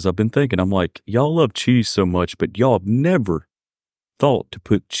funny because I've been thinking, I'm like, y'all love cheese so much, but y'all have never thought to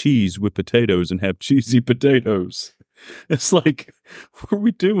put cheese with potatoes and have cheesy potatoes. It's like, what are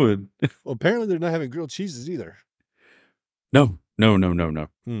we doing? Well, apparently they're not having grilled cheeses either. No.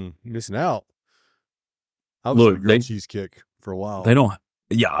 Missing out. I was Look, on a grilled cheese kick for a while. They don't.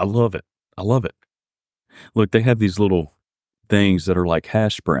 Yeah, I love it. Look, they have these little things that are like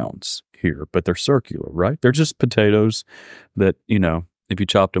hash browns here, but they're circular, right? They're just potatoes that, you know, if you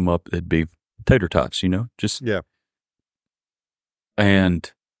chopped them up, it'd be tater tots, you know, just. Yeah.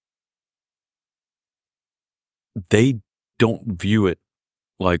 And they don't view it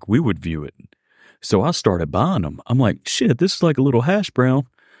like we would view it. So I started buying them. I'm like, shit, this is like a little hash brown.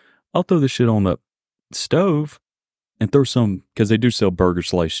 I'll throw this shit on the stove and throw some, because they do sell burger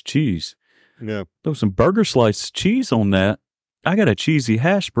sliced cheese. Yeah. Throw some burger sliced cheese on that. I got a cheesy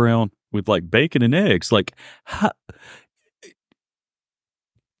hash brown with like bacon and eggs. Like,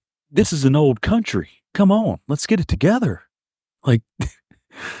 this is an old country. Come on, let's get it together. Like,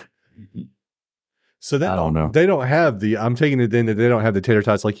 So I don't know. They don't have I'm taking it then that they don't have the tater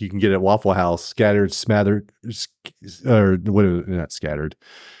tots like you can get at Waffle House, scattered, smothered, or what? Not scattered.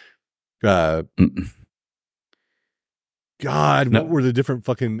 God, No. what were the different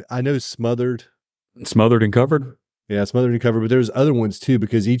fucking? I know smothered. Smothered and covered? Yeah, smothered and covered, but there's other ones too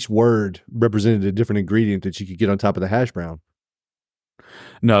because each word represented a different ingredient that you could get on top of the hash brown.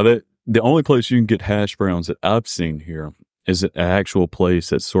 No, the only place you can get hash browns that I've seen here is an actual place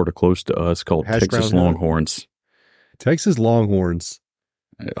that's sort of close to us called Hash Texas Brown Hut? Longhorns. Texas Longhorns.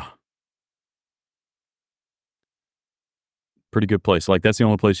 Yeah. Pretty good place. Like, that's the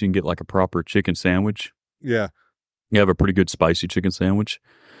only place you can get like a proper chicken sandwich. Yeah. You have a pretty good spicy chicken sandwich,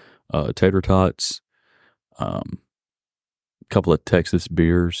 tater tots, couple of Texas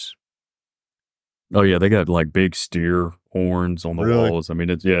beers. Oh yeah, they got like big steer horns on the Really? walls. I mean,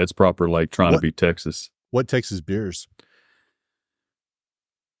 it's proper, like trying to What? be Texas. What Texas beers?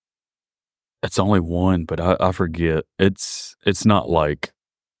 It's only one, but I forget. It's not like,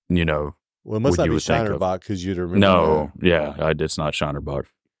 you know. Well, it must What not you be would think Shiner of. Bock because you'd have remembered No, yeah, it's not Shiner Bock.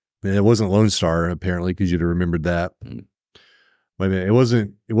 that. It wasn't Lone Star apparently because you'd have remembered that. Mm. Wait a minute,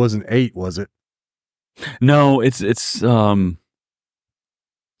 it wasn't 8, was it? No, it's some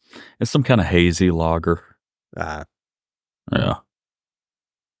kind of hazy lager. Ah, Yeah.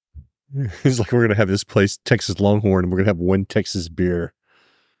 it's like we're gonna have this place Texas Longhorn, and we're gonna have one Texas beer.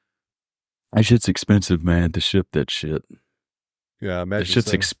 That shit's expensive, man, to ship that shit. Yeah, That imagine.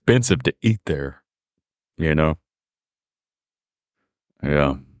 shit's so. expensive to eat there. You know?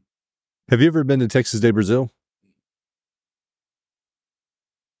 Yeah. Have you ever been to Texas de Brazil?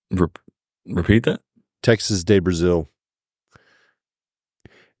 Repeat that? Texas de Brazil.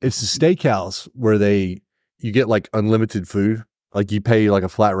 It's a steakhouse where you get like unlimited food. Like you pay like a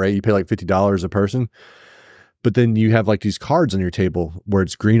flat rate, you pay like $50 a person. But then you have like these cards on your table where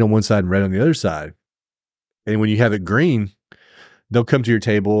it's green on one side and red on the other side. And when you have it green, they'll come to your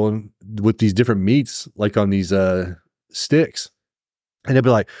table and with these different meats, like on these sticks. And they'll be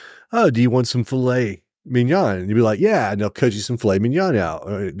like, oh, do you want some filet mignon? And you'll be like, yeah. And they'll cut you some filet mignon out.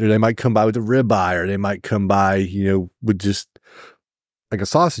 Or they might come by with a ribeye, or they might come by, with just like a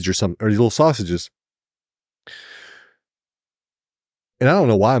sausage or something, or these little sausages. And I don't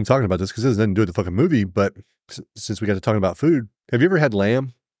know why I'm talking about this because it has nothing to do with the fucking movie, but since we got to talking about food, have you ever had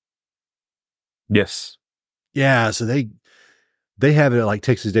lamb? Yes. Yeah, so they have it at like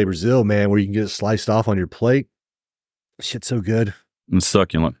Texas de Brazil, man, where you can get it sliced off on your plate. Shit's so good. And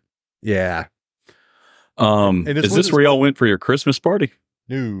succulent. Yeah. Is it's one of this those- where y'all went for your Christmas party?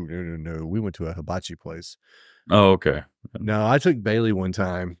 No. We went to a hibachi place. Oh, okay. No, I took Bailey one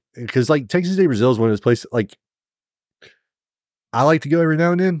time because like Texas de Brazil is one of those places like I like to go every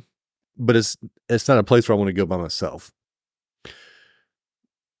now and then, but it's not a place where I want to go by myself.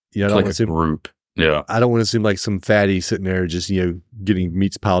 Yeah, It's like a group. Yeah. I don't want to seem like some fatty sitting there just, getting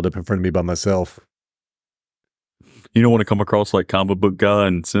meats piled up in front of me by myself. You don't want to come across like comic book guy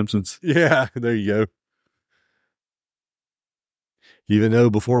and Simpsons. Yeah, there you go. Even though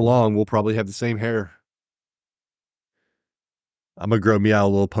before long, we'll probably have the same hair. I'm going to grow me out a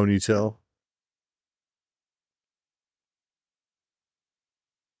little ponytail.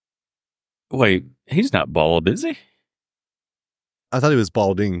 Wait, he's not bald, is he? I thought he was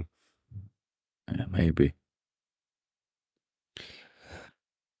balding. Yeah, maybe.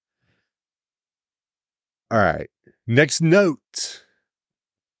 All right. Next note,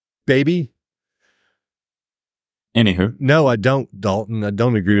 baby. Anywho. No, I don't, Dalton. I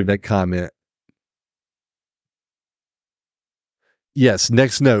don't agree with that comment. Yes,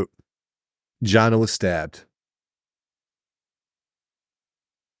 next note. Jonna was stabbed.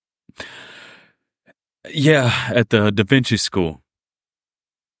 Yeah, at the Da Vinci School.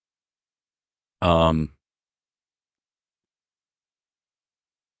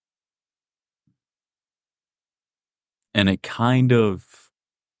 And it kind of,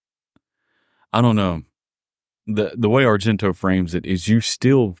 I don't know, the way Argento frames it is you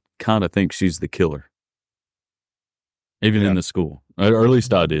still kind of think she's the killer. Even in the school, or at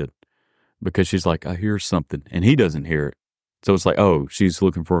least I did, because she's like, I hear something, and he doesn't hear it. So it's like, oh, she's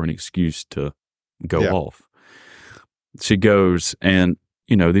looking for an excuse to go off. She goes, and,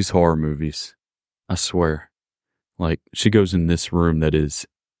 these horror movies, I swear, Like, she goes in this room that is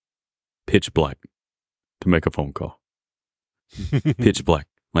pitch black to make a phone call. Pitch black.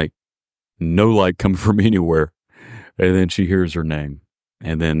 Like, no light coming from anywhere. And then she hears her name.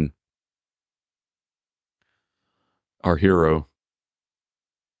 And then our hero,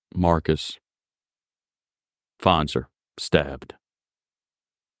 Marcus, finds her, stabbed.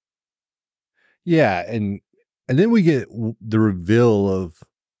 Yeah, and then we get the reveal of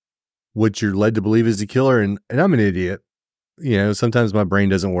what you're led to believe is the killer, and I'm an idiot. You know, sometimes my brain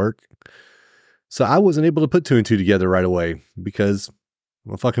doesn't work. So I wasn't able to put two and two together right away because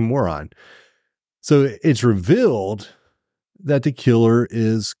I'm a fucking moron. So it's revealed that the killer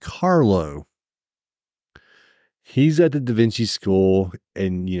is Carlo. He's at the Da Vinci School,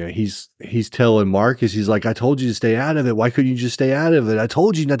 and you know, he's telling Marcus, he's like, I told you to stay out of it. Why couldn't you just stay out of it? I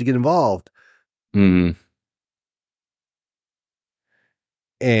told you not to get involved. Mm-hmm.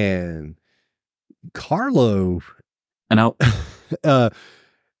 And Carlo, And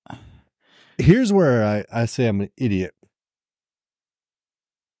here's where I say I'm an idiot.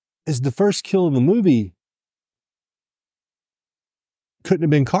 Is the first kill of the movie couldn't have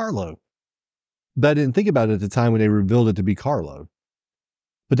been Carlo. But I didn't think about it at the time when they revealed it to be Carlo.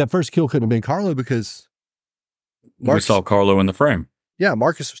 But that first kill couldn't have been Carlo because we saw Carlo in the frame. Yeah,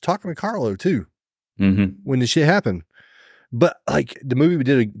 Marcus was talking to Carlo too Mm-hmm. when the shit happened. But like the movie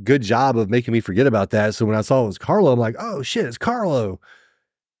did a good job of making me forget about that. So when I saw it was Carlo, I'm like, oh shit, it's Carlo.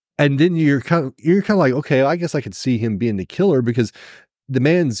 And then you're kind of like, okay, I guess I could see him being the killer because the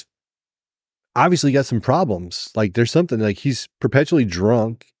man's obviously got some problems. Like there's something, like he's perpetually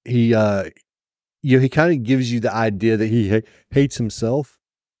drunk. He, he kind of gives you the idea that he hates himself.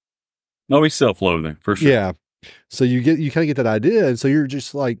 No, he's self-loathing for sure. Yeah. So you kind of get that idea. And so you're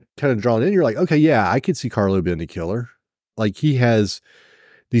just like kind of drawn in. You're like, okay, yeah, I could see Carlo being the killer. Like he has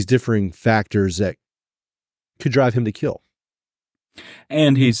these differing factors that could drive him to kill.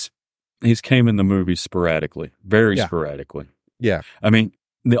 And he's came in the movie sporadically, very sporadically. Yeah. I mean,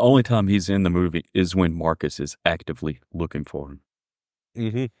 the only time he's in the movie is when Marcus is actively looking for him.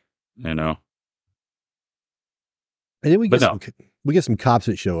 Mm-hmm. You know? And then we get some cops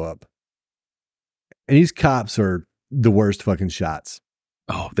that show up. And these cops are the worst fucking shots.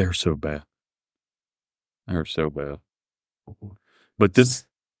 Oh, they're so bad. They're so bad. But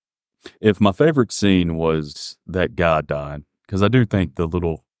if my favorite scene was that guy died, because I do think the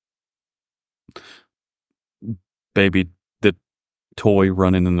little baby, the toy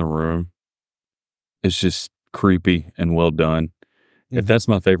running in the room is just creepy and well done. Mm-hmm. If that's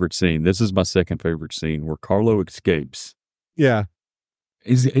my favorite scene, this is my second favorite scene where Carlo escapes. Yeah.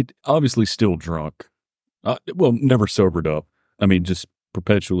 He's obviously still drunk. Well, never sobered up. I mean, just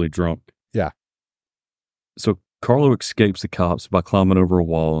perpetually drunk. Yeah. So Carlo escapes the cops by climbing over a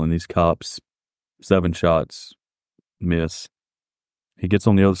wall, and these cops, 7 shots, miss. He gets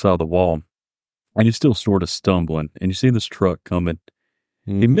on the other side of the wall, and he's still sort of stumbling, and you see this truck coming.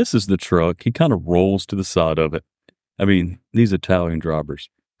 Mm-hmm. He misses the truck. He kind of rolls to the side of it. I mean, these Italian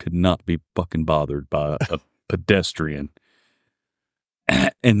drivers could not be fucking bothered by a pedestrian.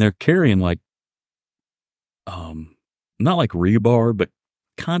 And they're carrying like, not like rebar, but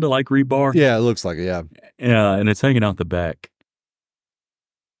kind of like rebar. Yeah, it looks like it, yeah. Yeah, and it's hanging out the back.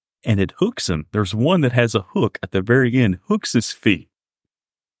 And it hooks him. There's one that has a hook at the very end, hooks his feet.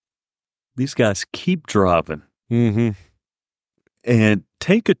 These guys keep driving. Mm-hmm. And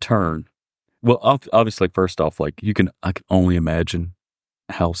take a turn. Well, obviously, first off, like I can only imagine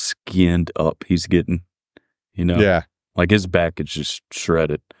how skinned up he's getting. You know? Yeah. Like his back is just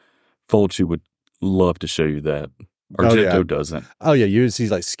shredded. Fulci would love to show you that. Argento doesn't. Oh, yeah. You see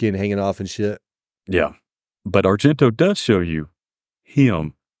like skin hanging off and shit. Yeah. But Argento does show you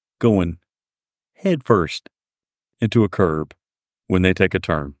him going head first into a curb when they take a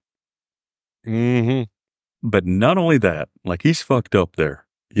turn. Mm-hmm. But not only that, like he's fucked up there.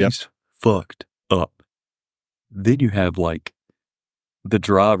 Yep. He's fucked up. Then you have like the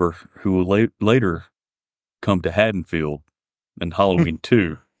driver who will later come to Haddonfield in Halloween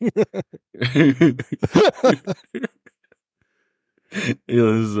 2.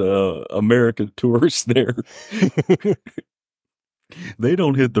 Is American tourist there. They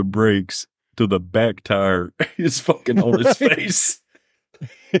don't hit the brakes till the back tire is fucking on his face.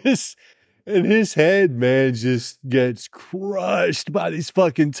 And his head, man, just gets crushed by these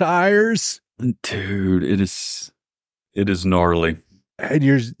fucking tires. Dude, it is gnarly. And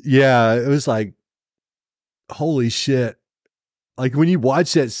it was like, holy shit. Like when you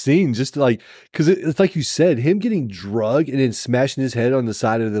watch that scene, just like, because it's like you said, him getting drugged and then smashing his head on the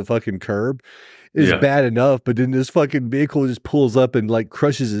side of the fucking curb is bad enough. But then this fucking vehicle just pulls up and like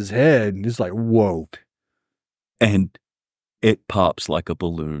crushes his head. And it's like, whoa. and it pops like a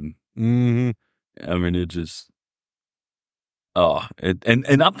balloon. Mm-hmm. I mean, it just,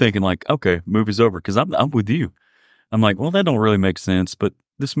 and I'm thinking like, okay, movie's over because I'm with you. I'm like, well, that don't really make sense, but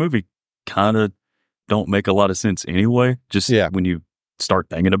this movie kind of don't make a lot of sense anyway. Just Yeah. when you start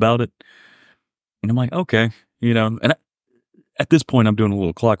thinking about it, and I'm like, okay, and at this point, I'm doing a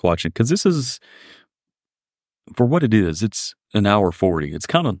little clock watching because this is for what it is. It's an hour 40. It's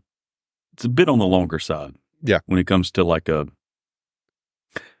a bit on the longer side. Yeah. When it comes to like a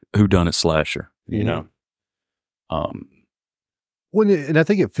whodunit slasher, Well, and I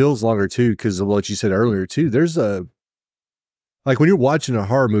think it feels longer too because of what you said earlier too. There's like when you're watching a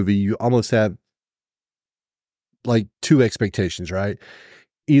horror movie, you almost have like two expectations, right?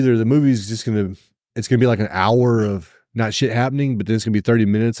 Either the movie's it's gonna be like an hour of not shit happening, but then it's gonna be 30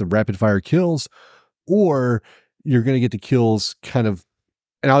 minutes of rapid fire kills, or you're gonna get the kills kind of.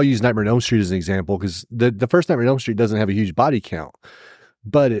 And I'll use Nightmare on Elm Street as an example because the first Nightmare on Elm Street doesn't have a huge body count,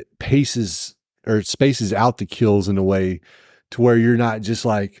 but it paces or spaces out the kills in a way to where you're not just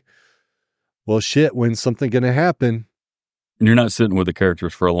like, well, shit, when's something going to happen? And you're not sitting with the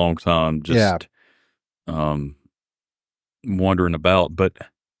characters for a long time, just wandering about. But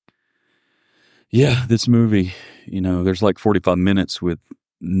yeah, this movie, there's like 45 minutes with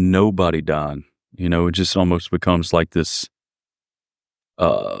nobody dying. It just almost becomes like this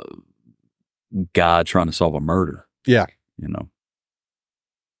guy trying to solve a murder. Yeah.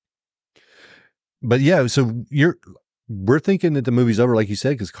 But yeah, so we're thinking that the movie's over, like you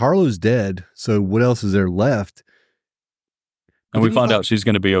said, because Carlo's dead. So what else is there left? And we find out she's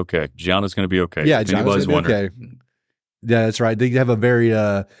going to be okay. Gianna's going to be okay. Yeah, if Gianna's anybody's gonna be wondering. okay. Yeah, that's right. They have a very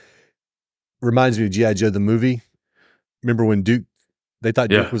reminds me of G.I. Joe the movie. Remember when they thought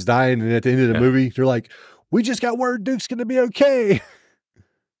Duke was dying, and at the end of the movie, they're like, "We just got word Duke's going to be okay."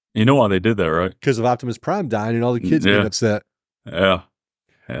 You know why they did that, right? Because of Optimus Prime dying and all the kids getting upset. Yeah.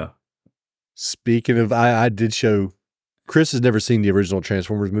 Speaking of, I did show, Chris has never seen the original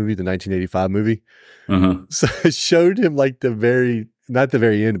Transformers movie, the 1985 movie. Uh-huh. So I showed him like not the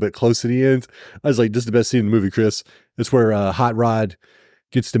very end, but close to the end. I was like, this is the best scene in the movie, Chris. It's where Hot Rod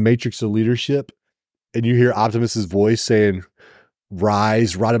gets the Matrix of leadership and you hear Optimus's voice saying,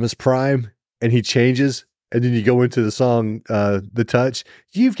 "Rise, Rodimus Prime." And he changes. And then you go into the song, The Touch.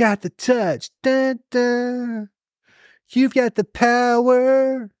 You've got the touch. Dun, dun. You've got the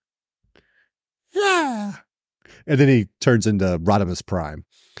power. Yeah. And then he turns into Rodimus Prime.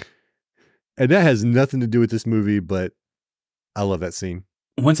 And that has nothing to do with this movie, but I love that scene.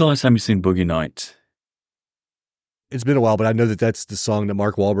 When's the last time you seen Boogie Nights? It's been a while, but I know that that's the song that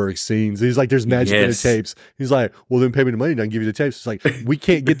Mark Wahlberg sings. He's like, there's magic in the tapes. He's like, well, then pay me the money and I'll give you the tapes. It's like, we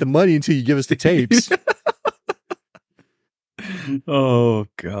can't get the money until you give us the tapes. Oh,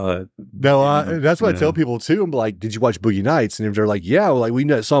 God. No, that's what I tell people too. I'm like, did you watch Boogie Nights? And if they're like, yeah, well, like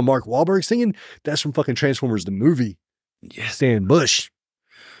we saw Mark Wahlberg singing. That's from fucking Transformers, the movie. Yes. Stan Bush.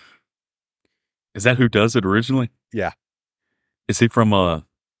 Is that who does it originally? Yeah. Is he from a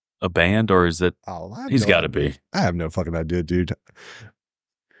band or is it? Oh, he's got to be. I have no fucking idea, dude.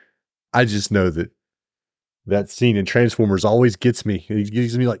 I just know that scene in Transformers always gets me. It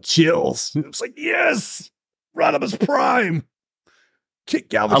gives me like chills. It's like, yes, Rodimus Prime.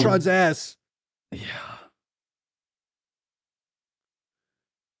 Kick Galvatron's ass. Yeah.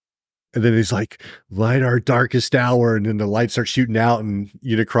 And then he's like, light our darkest hour. And then the lights start shooting out and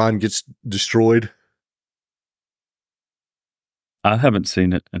Unicron gets destroyed. I haven't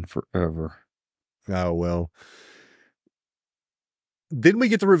seen it in forever. Oh, well. Then we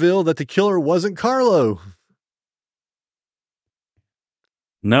get the reveal that the killer wasn't Carlo.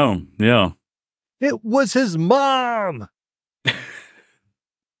 No, yeah. It was his mom.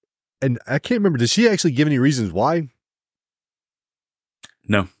 And I can't remember. Did she actually give any reasons why?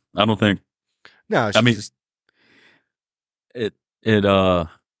 No, I don't think. No, I mean,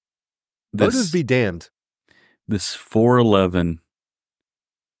 murders be damned. This 4'11",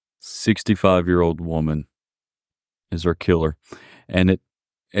 65-year-old woman is our killer. And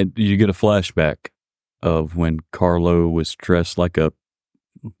you get a flashback of when Carlo was dressed like a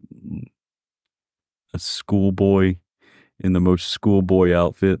schoolboy in the most schoolboy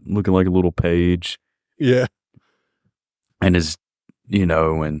outfit, looking like a little page. Yeah. And and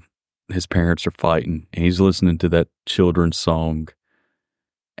his parents are fighting, and he's listening to that children's song,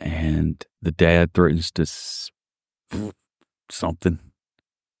 and the dad threatens to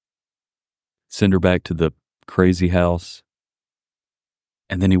send her back to the crazy house.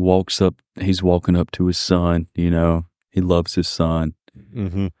 And then he's walking up to his son, he loves his son.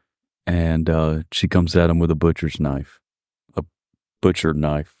 Mm-hmm. And she comes at him with a butcher knife.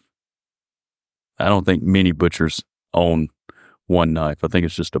 I don't think many butchers own one knife. I think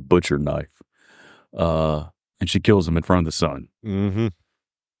it's just a butcher knife. And she kills him in front of the son. Mm-hmm.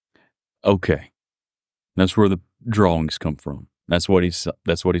 Okay. That's where the drawings come from. That's what he saw.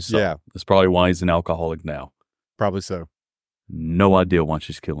 Yeah. That's probably why he's an alcoholic now. Probably so. No idea why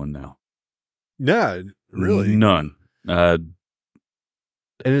she's killing now. No, really. None. And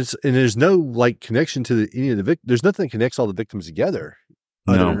there's no like connection to any of the victims. There's nothing that connects all the victims together.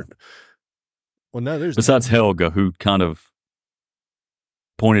 No. Well, no, there's Besides Helga, who kind of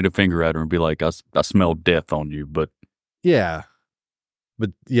pointed a finger at her and be like, I smell death on you, but yeah,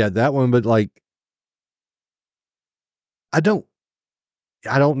 but yeah, that one. But like, I don't.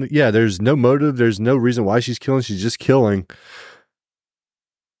 Yeah, there's no motive. There's no reason why she's killing. She's just killing.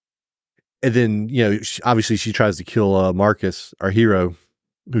 And then, obviously she tries to kill Marcus, our hero,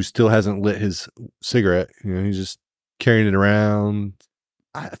 who still hasn't lit his cigarette. He's just carrying it around.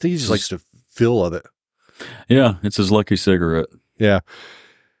 I think he just likes the feel of it. Yeah, it's his lucky cigarette. Yeah.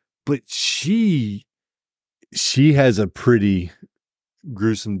 But she has a pretty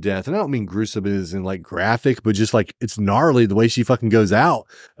gruesome death. And I don't mean gruesome as in like graphic, but just like it's gnarly the way she fucking goes out.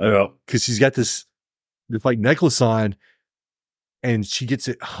 Yeah. Because she's got this like necklace on and she gets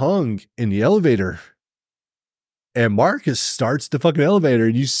it hung in the elevator. And Marcus starts the fucking elevator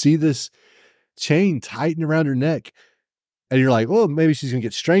and you see this chain tighten around her neck. And you're like, well, maybe she's going to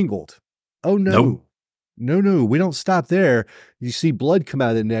get strangled. Oh, no. No. We don't stop there. You see blood come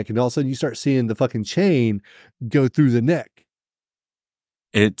out of the neck and all of a sudden you start seeing the fucking chain go through the neck.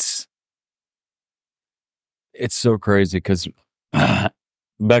 It's so crazy because back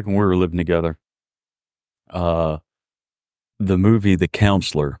when we were living together, the movie The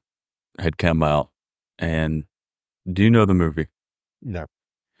Counselor had come out. And do you know the movie? No.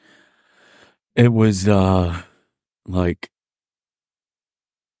 It was like,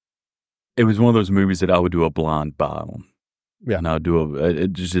 it was one of those movies that I would do a blind buy on. Yeah. And I would do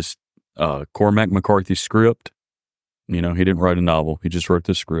it's just Cormac McCarthy's script. He didn't write a novel. He just wrote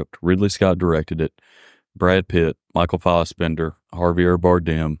the script. Ridley Scott directed it. Brad Pitt, Michael Fassbender, Javier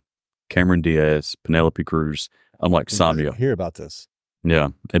Bardem, Cameron Diaz, Penelope Cruz. I'm like, sign me up. Hear about this. Yeah,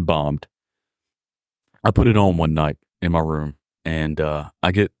 it bombed. I put it on one night in my room, and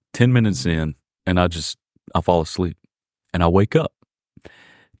I get 10 minutes in, and I fall asleep. And I wake up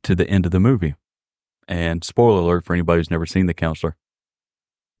to the end of the movie. And spoiler alert for anybody who's never seen The Counselor.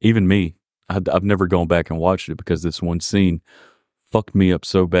 Even me. I've never gone back and watched it because this one scene fucked me up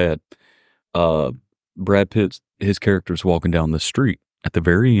so bad. Brad Pitt, his character's walking down the street at the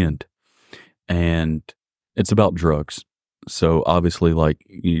very end, and it's about drugs. So obviously, like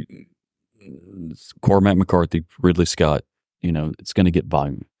Cormac McCarthy, Ridley Scott, it's going to get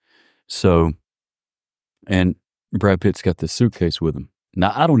violent. So, and Brad Pitt's got this suitcase with him.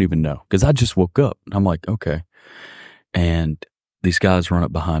 Now I don't even know because I just woke up. I'm like, okay, and these guys run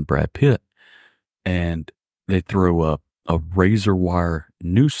up behind Brad Pitt. And they throw a razor wire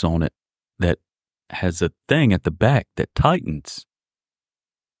noose on it that has a thing at the back that tightens.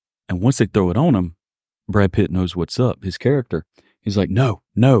 And once they throw it on him, Brad Pitt knows what's up. His character, he's like, no.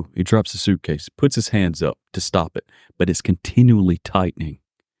 He drops the suitcase, puts his hands up to stop it, but it's continually tightening.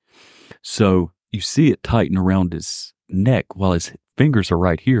 So you see it tighten around his neck while his fingers are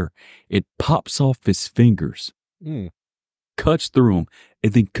right here. It pops off his fingers. Cuts through him,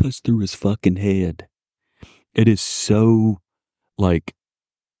 and then cuts through his fucking head. It is so, like,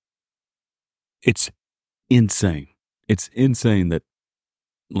 it's insane. It's insane that,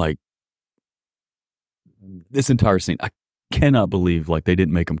 like, this entire scene, I cannot believe, like, they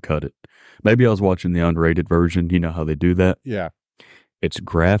didn't make him cut it. Maybe I was watching the unrated version. You know how they do that? Yeah. It's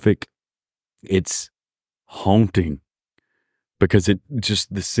graphic. It's haunting. Because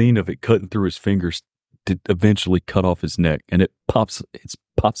the scene of it cutting through his fingers to eventually cut off his neck, and it pops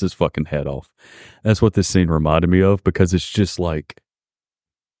his fucking head off. That's what this scene reminded me of, because it's just like,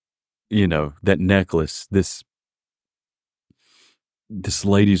 that necklace, this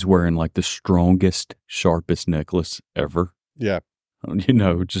lady's wearing like the strongest, sharpest necklace ever. Yeah.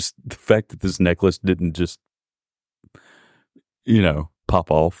 Just the fact that this necklace didn't just, pop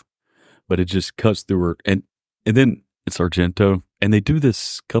off, but it just cuts through her. And then it's Argento. And they do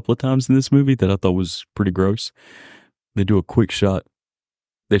this a couple of times in this movie that I thought was pretty gross. They do a quick shot.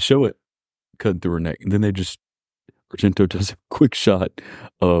 They show it cutting through her neck. And then Argento does a quick shot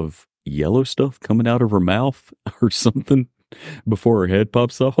of yellow stuff coming out of her mouth or something before her head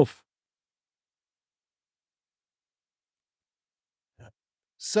pops off.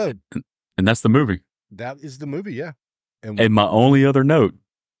 So. And that's the movie. That is the movie, yeah. And my only other note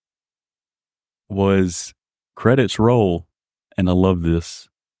was credits roll. And I love this.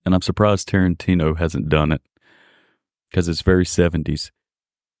 and I'm surprised Tarantino hasn't done it because it's very 70s.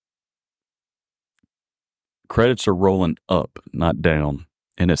 Credits are rolling up, not down,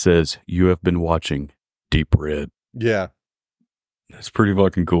 and it says, "You have been watching Deep Red." Yeah. That's pretty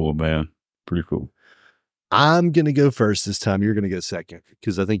fucking cool, man. Pretty cool. I'm going to go first this time. You're going to go second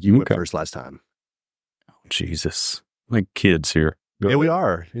because I think you went Okay. first last time. Jesus. Like kids here. Go Yeah, we ahead.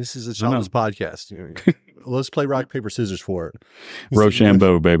 are. This is a I know. children's podcast. Let's play rock, paper, scissors for it.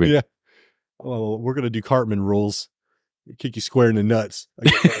 Rochambeau, baby. Yeah. Well, we're going to do Cartman rules. Kick you square in the nuts. I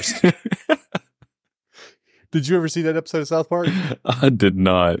go first. Did you ever see that episode of South Park? I did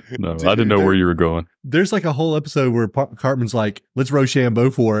not. No, Dude, I didn't know where you were going. There's like a whole episode where Cartman's like, let's Rochambeau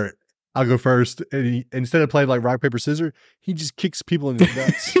for it. I'll go first. And he, instead of playing like rock, paper, scissors, he just kicks people in the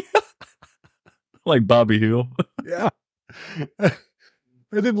nuts. Like Bobby Hill. Yeah. And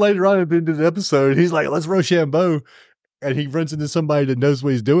then later on at the end of the episode, he's like, let's Rochambeau. And he runs into somebody that knows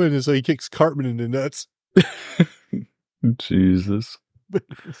what he's doing. And so he kicks Cartman in the nuts. Jesus.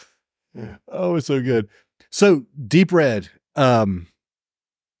 Oh, it's so good. So Deep Red. I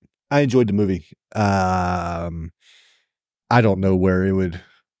enjoyed the movie. I don't know where it would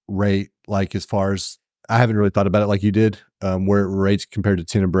rate, like as far as I haven't really thought about it like you did, where it rates compared to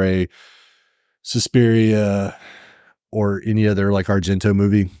Tenebrae, Suspiria, or any other like Argento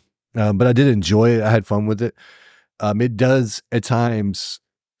movie. But I did enjoy it. I had fun with it. It does at times,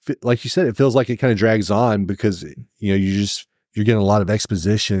 like you said, it feels like it kind of drags on because, you know, you're getting a lot of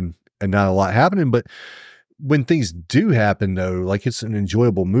exposition and not a lot happening. But when things do happen though, like it's an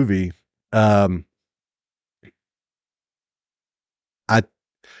enjoyable movie.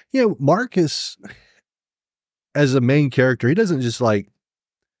 Marcus as a main character, he doesn't just like,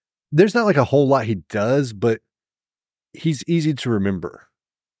 there's not like a whole lot he does, but he's easy to remember.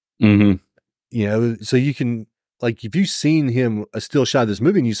 Mm-hmm. You know, so you can, like, if you've seen him a still shot of this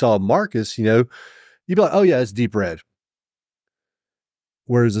movie and you saw Marcus, you know, you'd be like, oh yeah, it's Deep Red.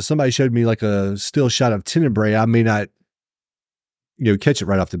 Whereas if somebody showed me like a still shot of Tenebrae, I may not, you know, catch it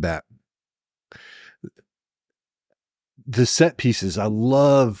right off the bat. The set pieces, I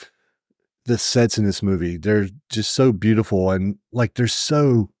love the sets in this movie. They're just so beautiful and like they're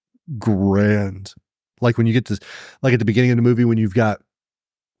so grand. Like when you get this, like at the beginning of the movie, when you've got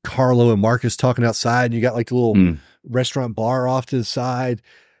Carlo and Marcus talking outside, and you got like the little restaurant bar off to the side.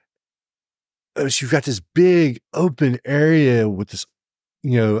 You've got this big open area with this,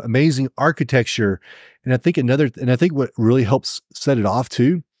 you know, amazing architecture. And I think what really helps set it off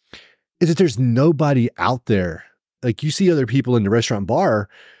too is that there's nobody out there. Like you see other people in the restaurant bar,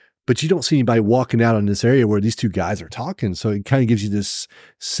 but you don't see anybody walking out in this area where these two guys are talking. So it kind of gives you this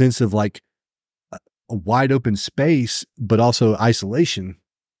sense of like a wide open space, but also isolation.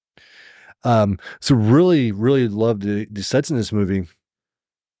 So really, really loved the sets in this movie.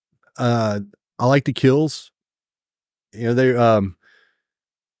 I like the kills. You know,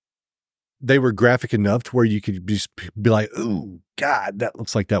 they were graphic enough to where you could just be like, "Oh God, that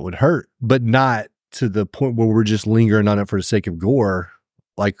looks like that would hurt," but not to the point where we're just lingering on it for the sake of gore,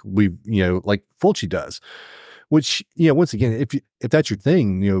 like like Fulci does. Which, you know, once again, if that's your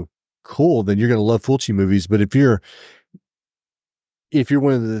thing, you know, cool, then you're gonna love Fulci movies. But if you're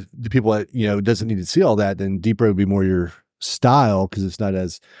one of the people that, you know, doesn't need to see all that, then Deep Red would be more your style because it's not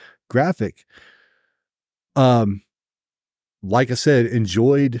as graphic. Like I said,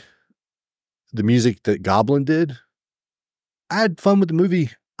 enjoyed the music that Goblin did. I had fun with the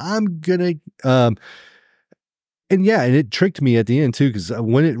movie. I'm gonna, and it tricked me at the end too, because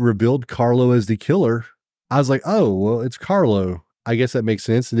when it revealed Carlo as the killer, I was like, oh, well, it's Carlo. I guess that makes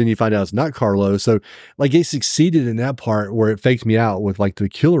sense. And then you find out it's not Carlo. So like it succeeded in that part where it faked me out with like the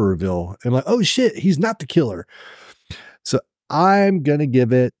killer reveal. And like, oh shit, he's not the killer. So I'm going to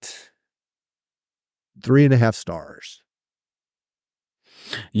give it 3.5 stars.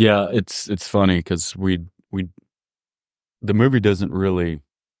 Yeah, it's funny because the movie doesn't really,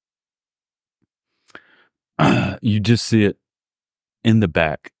 you just see it in the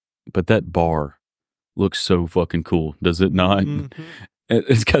back, but that bar looks so fucking cool, does it not? Mm-hmm.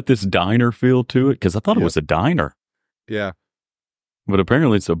 It's got this diner feel to it because I thought it was a diner, Yeah. but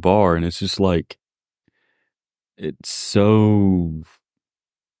apparently it's a bar, and it's just like it's so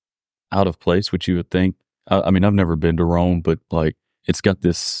out of place, which you would think. I mean, I've never been to Rome, but like it's got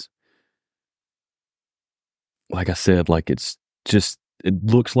this, like I said, like it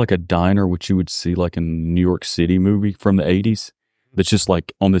looks like a diner, which you would see like in a New York City movie from the 80s. That's just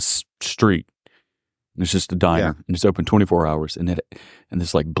like on this street. And it's just a diner, and it's open 24 hours, and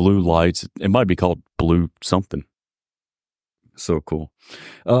there's like blue lights. It might be called Blue something. So cool.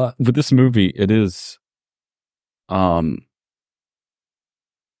 With this movie, it is,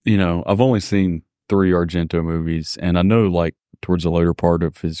 I've only seen 3 Argento movies, and I know like towards the later part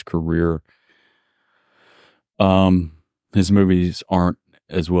of his career, his movies aren't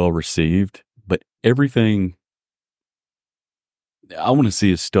as well received, but everything I want to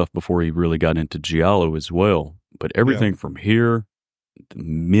see his stuff before he really got into Giallo as well. But everything from here, the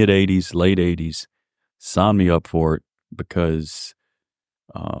mid 80s, late 80s, signed me up for it because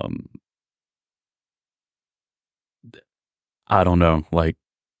I don't know, like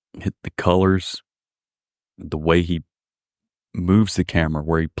the colors, the way he moves the camera,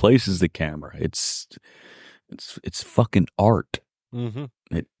 where he places the camera. It's fucking art. Mm-hmm.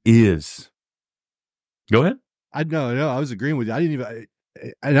 It is. Go ahead. I was agreeing with you. I didn't even,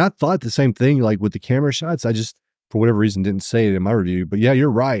 and I thought the same thing, like with the camera shots. I just, for whatever reason, didn't say it in my review. But yeah,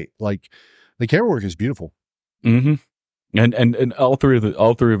 you're right. Like the camera work is beautiful. Mm-hmm. And all three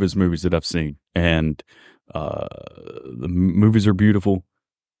of his movies that I've seen, and the movies are beautiful.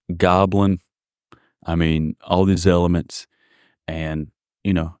 Goblin, I mean, all these elements, and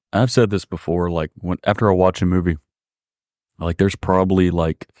I've said this before. Like after I watch a movie, like there's probably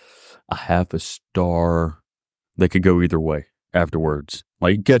like a half a star that could go either way afterwards.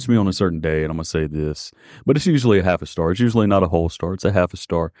 Like catch me on a certain day, and I'm gonna say this, but it's usually a half a star. It's usually not a whole star. It's a half a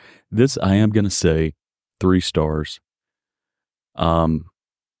star. This I am gonna say 3 stars. The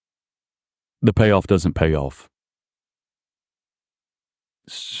payoff doesn't pay off.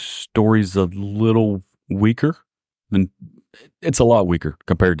 Story's a little weaker than it's a lot weaker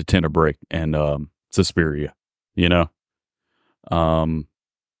compared to Tenebrae and Suspiria.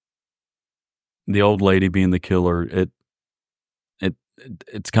 The old lady being the killer,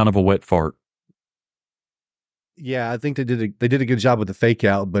 it's kind of a wet fart. Yeah, I think they did a good job with the fake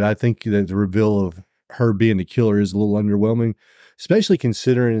out, but I think that the reveal of her being the killer is a little underwhelming, especially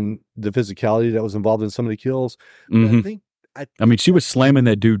considering the physicality that was involved in some of the kills. Mm-hmm. I mean, she was slamming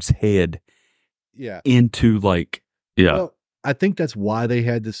that dude's head into Well, I think that's why they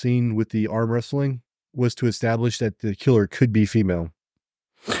had the scene with the arm wrestling, was to establish that the killer could be female.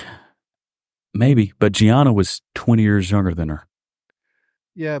 Maybe, but Gianna was 20 years younger than her.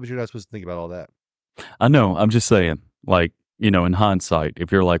 Yeah, but you're not supposed to think about all that. I know. I'm just saying, like, in hindsight,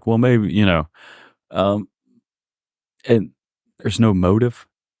 if you're like, well, maybe, and there's no motive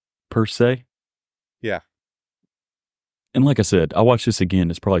per se. Yeah. And like I said, I watched this again.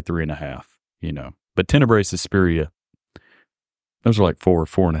 It's probably 3.5, but Tenebrae, Suspiria, those are like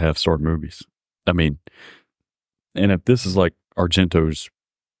 4.5 star movies. I mean, and if this is like Argento's,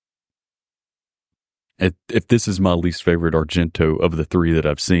 if this is my least favorite Argento of the 3 that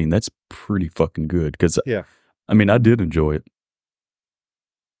I've seen, that's pretty fucking good. Because I mean, I did enjoy it.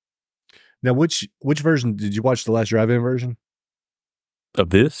 Now, which version did you watch? The last drive-in version of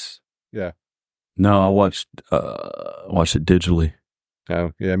this? Yeah. No, I watched it digitally.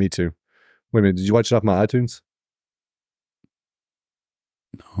 Oh, yeah, me too. Wait a minute, did you watch it off my iTunes?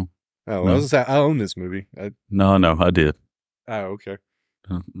 No. Oh, no. I was gonna say I own this movie. No, I did. Oh, okay.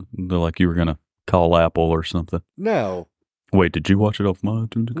 They're like you were gonna call Apple or something. No. Wait, did you watch it off my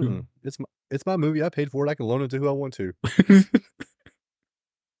iTunes? It's my movie. I paid for it. I can loan it to who I want to.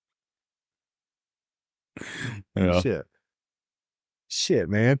 Yeah. Shit,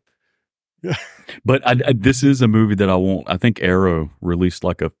 man. But this is a movie that I want. I think Arrow released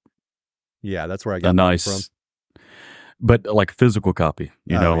like that's where I got a nice from. But like a physical copy,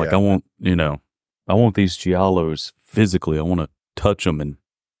 I want, I want these Giallos physically. I want to touch them and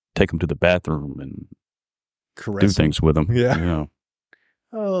take them to the bathroom and do things with them. Yeah.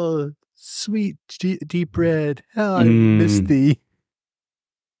 Oh, sweet deep red. How I miss thee.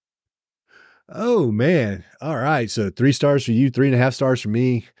 Oh man. All right. So 3 stars for you, 3.5 stars for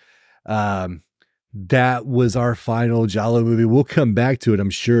me. That was our final Giallo movie. We'll come back to it, I'm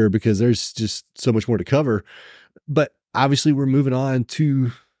sure, because there's just so much more to cover. But obviously we're moving on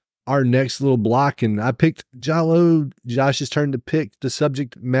to our next little block, and I picked Giallo. Josh's turn to pick the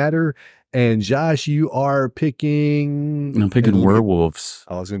subject matter. And Josh, you are picking... I'm picking werewolves.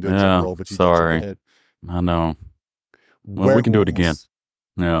 I was going to do a jump roll, but you sorry. I know. Well, we can do it again.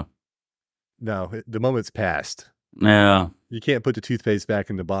 Yeah. No, the moment's passed. Yeah. You can't put the toothpaste back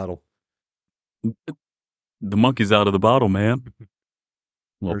in the bottle. The monkey's out of the bottle, man.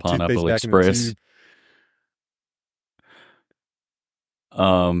 Little Pineapple Express.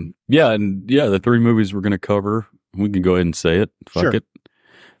 The 3 movies we're going to cover, we can go ahead and say it. Fuck it.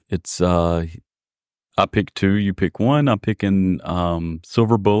 It's, I picked 2, you pick 1. I'm picking,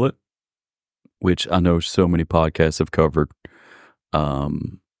 Silver Bullet, which I know so many podcasts have covered.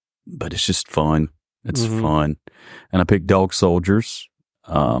 But it's just fun. It's fun. And I picked Dog Soldiers,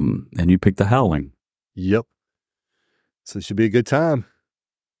 and you picked The Howling. Yep. So it should be a good time.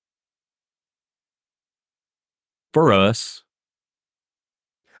 for us.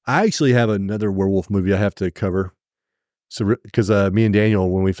 I actually have another werewolf movie I have to cover. So, because me and Daniel,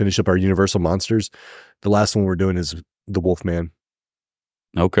 when we finish up our Universal Monsters, the last one we're doing is The Wolfman.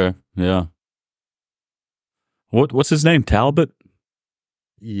 Okay, yeah. What's his name? Talbot?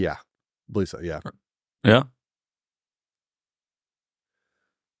 Yeah, I believe so. Yeah, Yeah.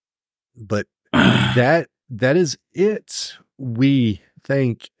 but that is it. We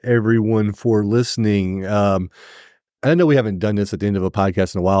thank everyone for listening. I know we haven't done this at the end of a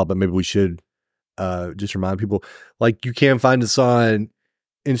podcast in a while, but maybe we should just remind people. Like, you can find us on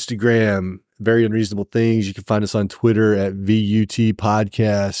Instagram, Very Unreasonable Things. You can find us on Twitter at VUT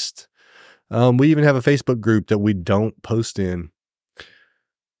Podcast. We even have a Facebook group that we don't post in.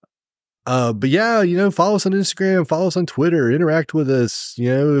 But yeah, follow us on Instagram, follow us on Twitter, interact with us.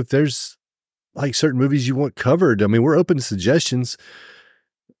 If there's like certain movies you want covered, I mean, we're open to suggestions.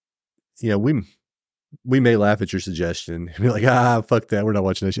 We may laugh at your suggestion and be like, fuck that, we're not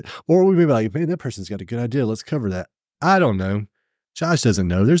watching that shit. Or we may be like, man, that person's got a good idea, let's cover that. I don't know. Josh doesn't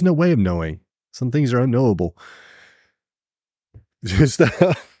know. There's no way of knowing. Some things are unknowable. Just,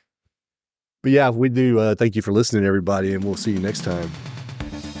 but yeah, we do. Thank you for listening, everybody, and we'll see you next time.